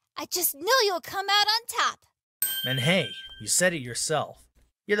that, I just know you'll come out on top. And hey, you said it yourself.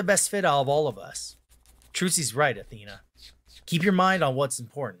 You're the best fit out of all of us. Trucy's right, Athena. Keep your mind on what's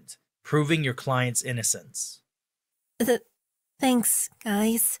important, proving your client's innocence. Thanks,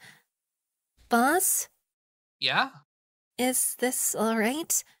 guys. Boss, Yeah? is this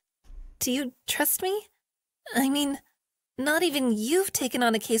alright? Do you trust me? I mean, not even you've taken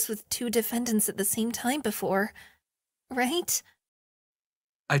on a case with two defendants at the same time before, right?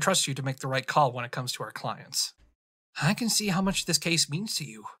 I trust you to make the right call when it comes to our clients. I can see how much this case means to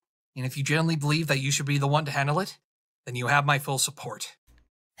you, and if you genuinely believe that you should be the one to handle it, then you have my full support.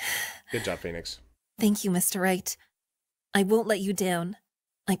 Good job, Phoenix. Thank you, Mr. Wright. I won't let you down.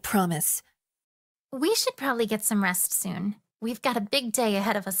 I promise. We should probably get some rest soon. We've got a big day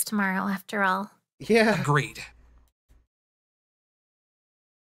ahead of us tomorrow, after all. Yeah. Agreed.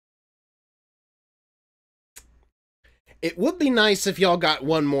 It would be nice if y'all got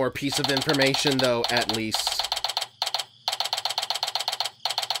one more piece of information, though, at least.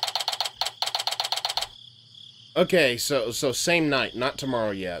 Okay, so same night, not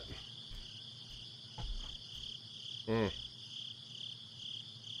tomorrow yet.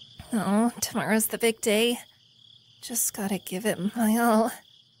 Oh, tomorrow's the big day. Just gotta give it my all.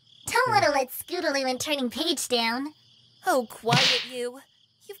 Don't want to let Scootaloo and Turning Page down. Oh, quiet you.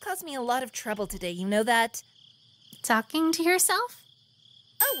 You've caused me a lot of trouble today, you know that? Talking to yourself?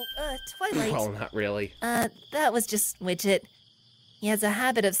 Oh, Twilight. Well, not really. That was just Widget. He has a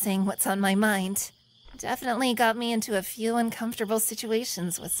habit of saying what's on my mind. Definitely got me into a few uncomfortable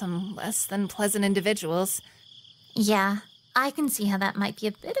situations with some less than pleasant individuals. Yeah, I can see how that might be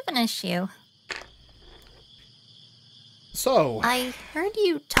a bit of an issue. So... I heard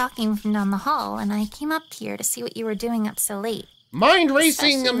you talking from down the hall, and I came up here to see what you were doing up so late. Mind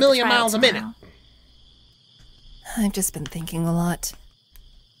racing a million miles a minute. I've just been thinking a lot.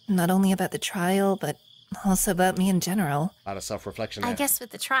 Not only about the trial, but also about me in general. A lot of self-reflection I there. guess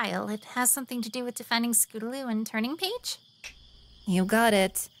with the trial, it has something to do with defending Scootaloo and Turning Page? You got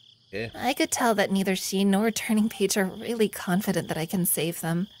it. Yeah. I could tell that neither she nor Turning Page are really confident that I can save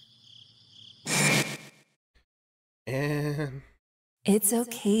them. And... It's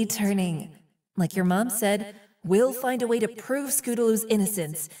okay, Turning. Like your mom said, we'll find a way to prove Scootaloo's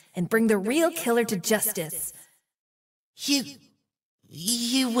innocence and bring the real killer to justice.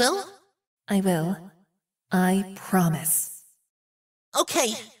 You will? I will. I promise.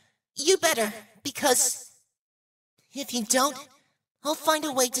 Okay, you better, because if you don't, I'll find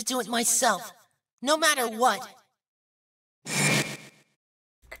a way to do it myself, no matter what.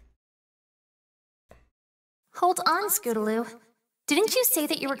 Hold on, Scootaloo. Didn't you say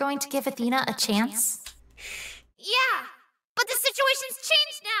that you were going to give Athena a chance? Yeah, but the situation's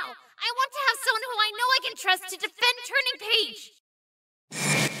changed now. I want to have someone who I know I can trust to defend Turning Page.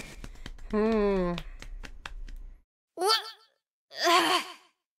 What?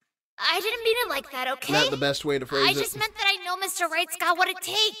 I didn't mean it like that, okay? Not the best way to phrase I it. just meant that I know Mr. Wright's got what it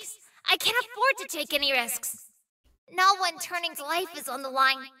takes. I can't afford to take any risks. Not when Turning's life is on the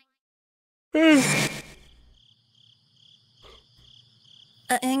line.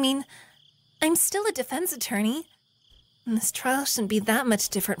 I mean, I'm still a defense attorney. And this trial shouldn't be that much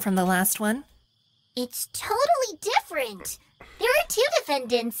different from the last one. It's totally different. There are two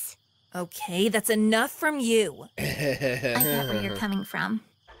defendants. Okay, that's enough from you. I get where you're coming from.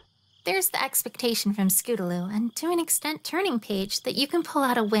 There's the expectation from Scootaloo, and to an extent Turning Page, that you can pull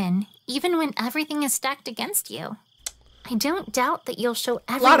out a win, even when everything is stacked against you. I don't doubt that you'll show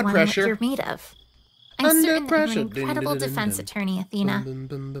everyone what you're made of. I'm certain that you're an incredible defense attorney, Athena.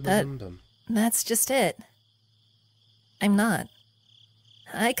 That's just it. I'm not.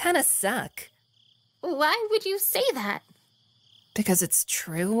 I kinda suck. Why would you say that? Because it's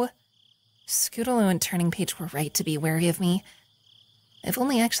true. Scootaloo and Turning Page were right to be wary of me. I've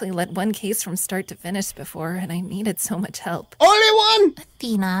only actually led one case from start to finish before, and I needed so much help. Only one!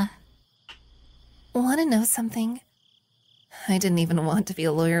 Athena. Want to know something? I didn't even want to be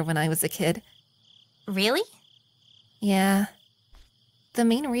a lawyer when I was a kid. Really? Yeah. The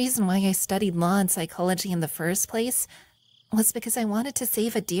main reason why I studied law and psychology in the first place was because I wanted to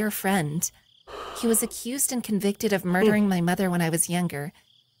save a dear friend. He was accused and convicted of murdering my mother when I was younger,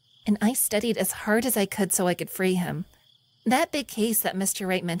 and I studied as hard as I could so I could free him. That big case that Mr.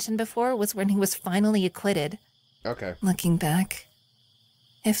 Wright mentioned before was when he was finally acquitted. Okay. Looking back,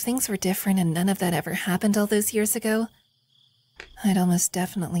 if things were different and none of that ever happened all those years ago, I'd almost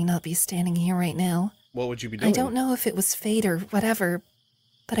definitely not be standing here right now. What would you be doing? I don't know if it was fate or whatever,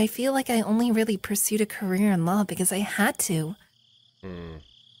 but I feel like I only really pursued a career in law because I had to.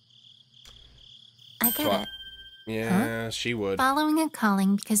 I get it. Yeah, she would. Following a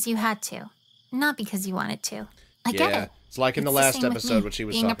calling because you had to, not because you wanted to. I get it. It's like in the last episode what she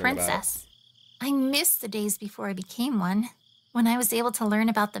was being talking a princess. I miss the days before I became one, when I was able to learn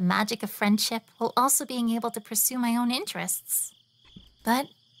about the magic of friendship while also being able to pursue my own interests. But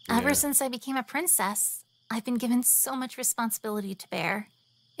ever since I became a princess, I've been given so much responsibility to bear.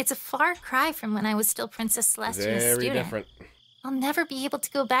 It's a far cry from when I was still Princess Celestia's student. Very different. I'll never be able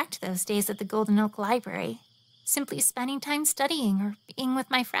to go back to those days at the Golden Oak Library, simply spending time studying or being with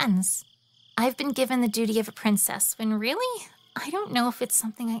my friends. I've been given the duty of a princess when really, I don't know if it's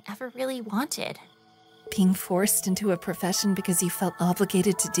something I ever really wanted. Being forced into a profession because you felt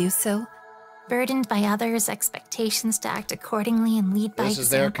obligated to do so, burdened by others' expectations to act accordingly and lead by example. This is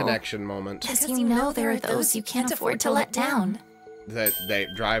their connection moment. Because you know there are those you can't afford to let down. That they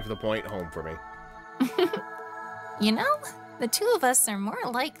drive the point home for me. You know, the two of us are more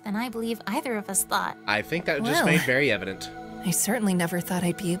alike than I believe either of us thought. I think that just made very evident. I certainly never thought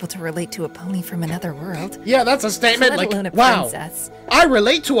I'd be able to relate to a pony from another world. Yeah, that's a statement. Let alone a wow, princess. I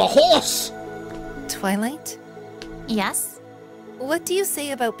relate to a horse. Twilight? Yes? What do you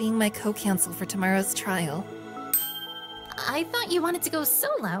say about being my co-counsel for tomorrow's trial? I thought you wanted to go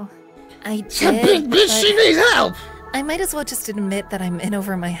solo. I It's a big bitch, she needs help! I might as well just admit that I'm in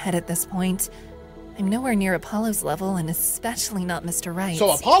over my head at this point. I'm nowhere near Apollo's level, and especially not Mr. Wright's. So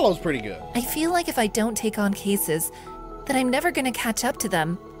Apollo's pretty good. I feel like if I don't take on cases, that I'm never gonna catch up to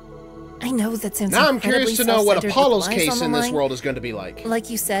them. I know that sounds Now I'm curious to know what self-centered Apollo's with lies case on in the this line. world is going to be like. Like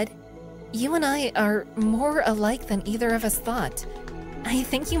you said, you and I are more alike than either of us thought. I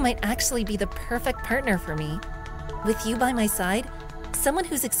think you might actually be the perfect partner for me. With you by my side, someone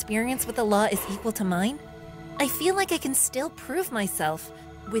whose experience with the law is equal to mine, I feel like I can still prove myself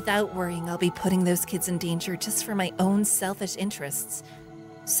without worrying I'll be putting those kids in danger just for my own selfish interests.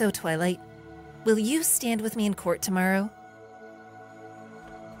 So, Twilight, will you stand with me in court tomorrow?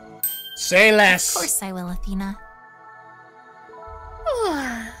 Say less. Of course I will, Athena.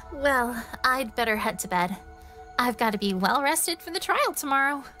 Well, I'd better head to bed. I've got to be well rested for the trial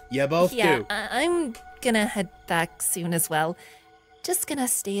tomorrow. You both do. I'm gonna head back soon as well. Just gonna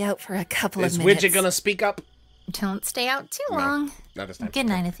stay out for a couple Is of minutes. Widget gonna speak up? Don't stay out too long. Not this time. Good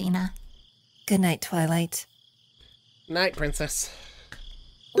night, Athena. Good night, Twilight. Night, princess.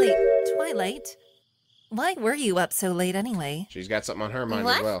 Wait, Twilight? Why were you up so late anyway? She's got something on her mind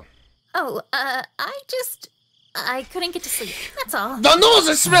What? as well. Oh, I couldn't get to sleep. That's all. The nose,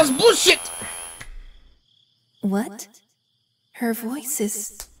 it smells bullshit! What? Her voice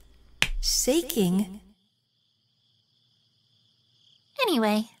is shaking.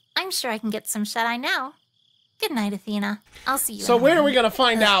 Anyway, I'm sure I can get some shut-eye now. Good night, Athena. I'll see you. So when are we gonna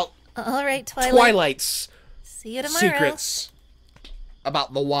find out All right, Twilight. Twilight's See you tomorrow. secrets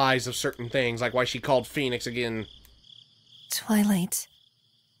about the whys of certain things, like why she called Phoenix again? Twilight,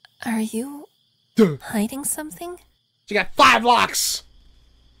 are you hiding something? She got 5 locks!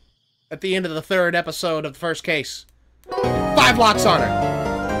 At the end of the 3rd episode of the first case. 5 locks on her!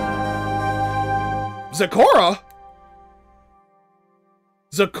 Zecora?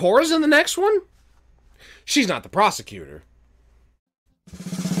 Zecora's in the next one? She's not the prosecutor.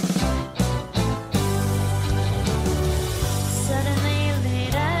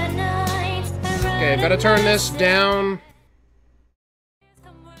 Okay, better turn this down.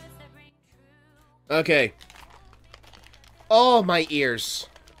 Okay. Oh, my ears.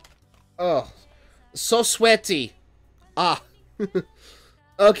 Oh, so sweaty. Ah.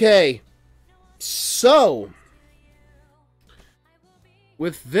 Okay. So,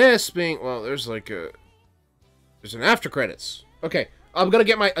 with this being, well, there's like a, there's an after credits. Okay, I'm gonna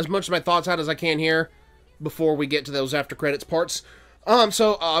get as much of my thoughts out as I can here before we get to those after credits parts.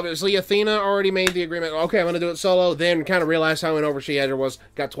 So obviously Athena already made the agreement. Okay, I'm gonna do it solo. Then kind of realized how in over she had was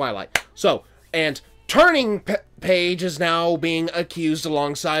got Twilight. So, and Turning Page is now being accused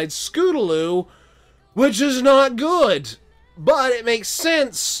alongside Scootaloo, which is not good. But it makes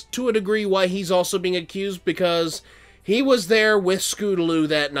sense to a degree why he's also being accused, because he was there with Scootaloo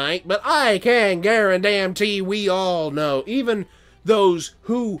that night. But I can guarantee we all know, even those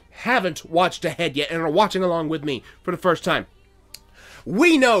who haven't watched ahead yet and are watching along with me for the first time,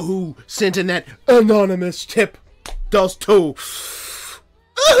 we know who sent in that anonymous tip. Those two.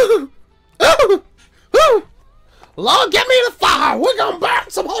 Lord, get me the fire. We're gonna burn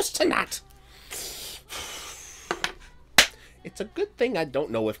some hosts tonight. It's a good thing I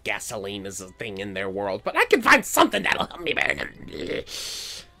don't know if gasoline is a thing in their world, but I can find something that'll help me burn them.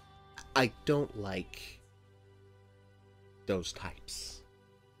 I don't like those types.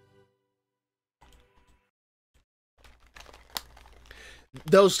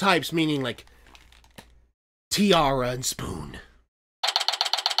 Those types meaning like Tiara and Spoon.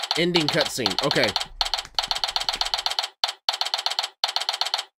 Ending cutscene. Okay.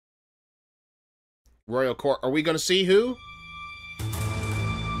 Royal Court. Are we gonna see who?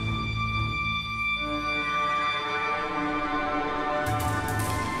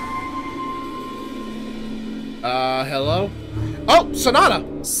 Hello? Oh, Sonata!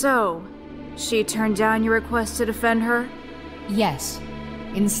 So, she turned down your request to defend her? Yes.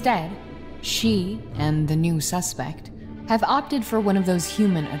 Instead, she and the new suspect have opted for one of those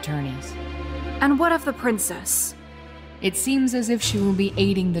human attorneys. And what of the princess? It seems as if she will be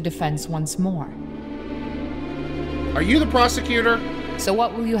aiding the defense once more. Are you the prosecutor? So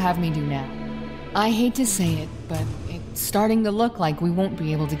what will you have me do now? I hate to say it, but it's starting to look like we won't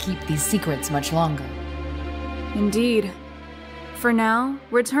be able to keep these secrets much longer. Indeed. For now,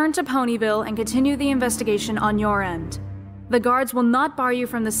 return to Ponyville and continue the investigation on your end. The guards will not bar you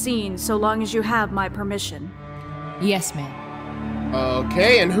from the scene so long as you have my permission. Yes, ma'am.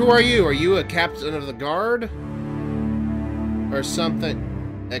 Okay, and who are you? Are you a captain of the guard? Or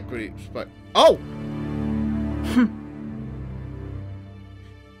something? Equity, but oh!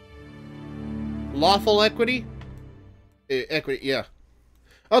 Lawful equity? Equity, yeah.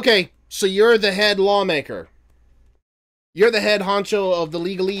 Okay, so you're the head lawmaker. You're the head honcho of the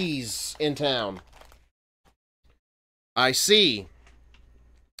legalese in town. I see.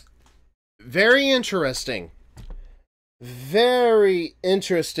 Very interesting. Very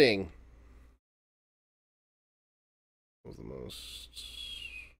interesting. What was the most...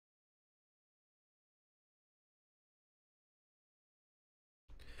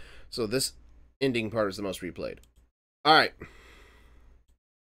 So this ending part is the most replayed. Alright.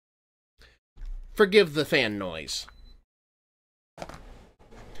 Forgive the fan noise.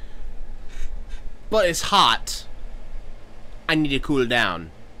 But it's hot. I need to cool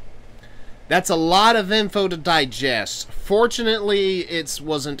down. That's a lot of info to digest. Fortunately, it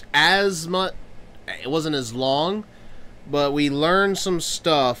wasn't as much... It wasn't as long. But we learned some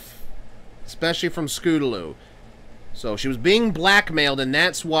stuff. Especially from Scootaloo. So she was being blackmailed, and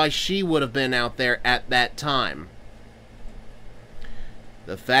that's why she would have been out there at that time.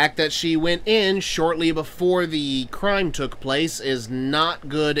 The fact that she went in shortly before the crime took place is not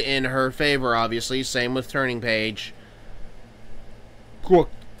good in her favor, obviously. Same with Turning Page.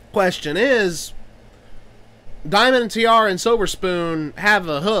 Question is, Diamond and Tiara and Silver Spoon have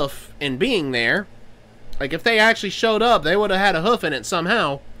a hoof in being there. Like, if they actually showed up, they would have had a hoof in it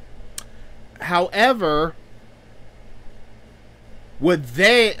somehow. However... would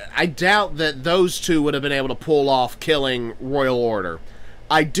they... I doubt that those two would have been able to pull off killing Royal Order.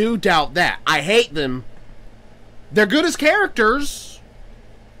 I do doubt that. I hate them. They're good as characters.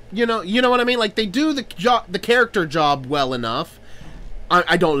 You know what I mean? Like, they do the character job well enough.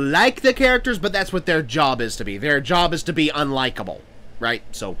 I don't like the characters, but that's what their job is to be. Their job is to be unlikable. Right?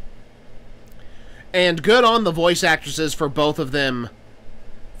 So... and good on the voice actresses for both of them...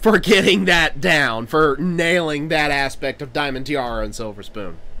 for getting that down, for nailing that aspect of Diamond Tiara and Silver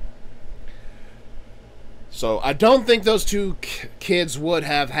Spoon. So, I don't think those two kids would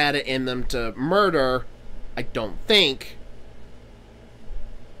have had it in them to murder. I don't think.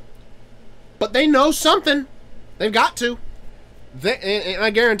 But they know something. They've got to. And I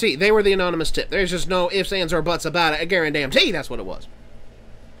guarantee, they were the anonymous tip. There's just no ifs, ands, or buts about it. I guarantee that's what it was.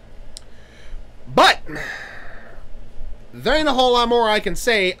 But... there ain't a whole lot more I can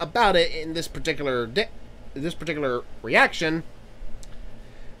say about it in this particular reaction,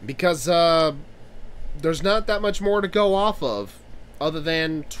 because there's not that much more to go off of, other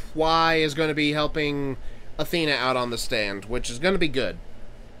than Twy is going to be helping Athena out on the stand, which is going to be good.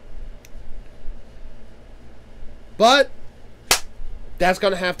 But that's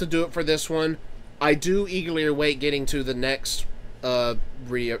going to have to do it for this one. I do eagerly await getting to the next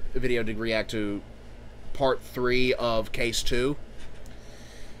video to react to. Part 3 of Case 2,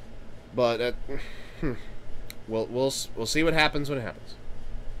 but we'll see what happens when it happens.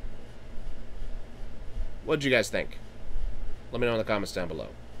 What did you guys think? Let me know in the comments down below.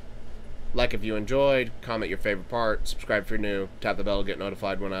 Like if you enjoyed, comment your favorite part, subscribe if you're new, tap the bell to get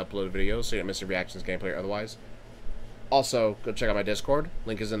notified when I upload videos so you don't miss your reactions, gameplay, or otherwise. Also, go check out my Discord.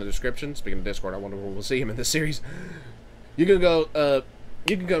 Link is in the description. Speaking of Discord, I wonder when we'll see him in this series. You can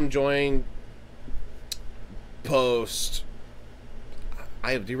go join. Post.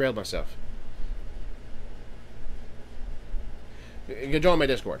 I have derailed myself. You can join my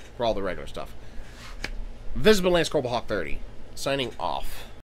Discord for all the regular stuff. Visible Lance Corporal Hawk 30. Signing off.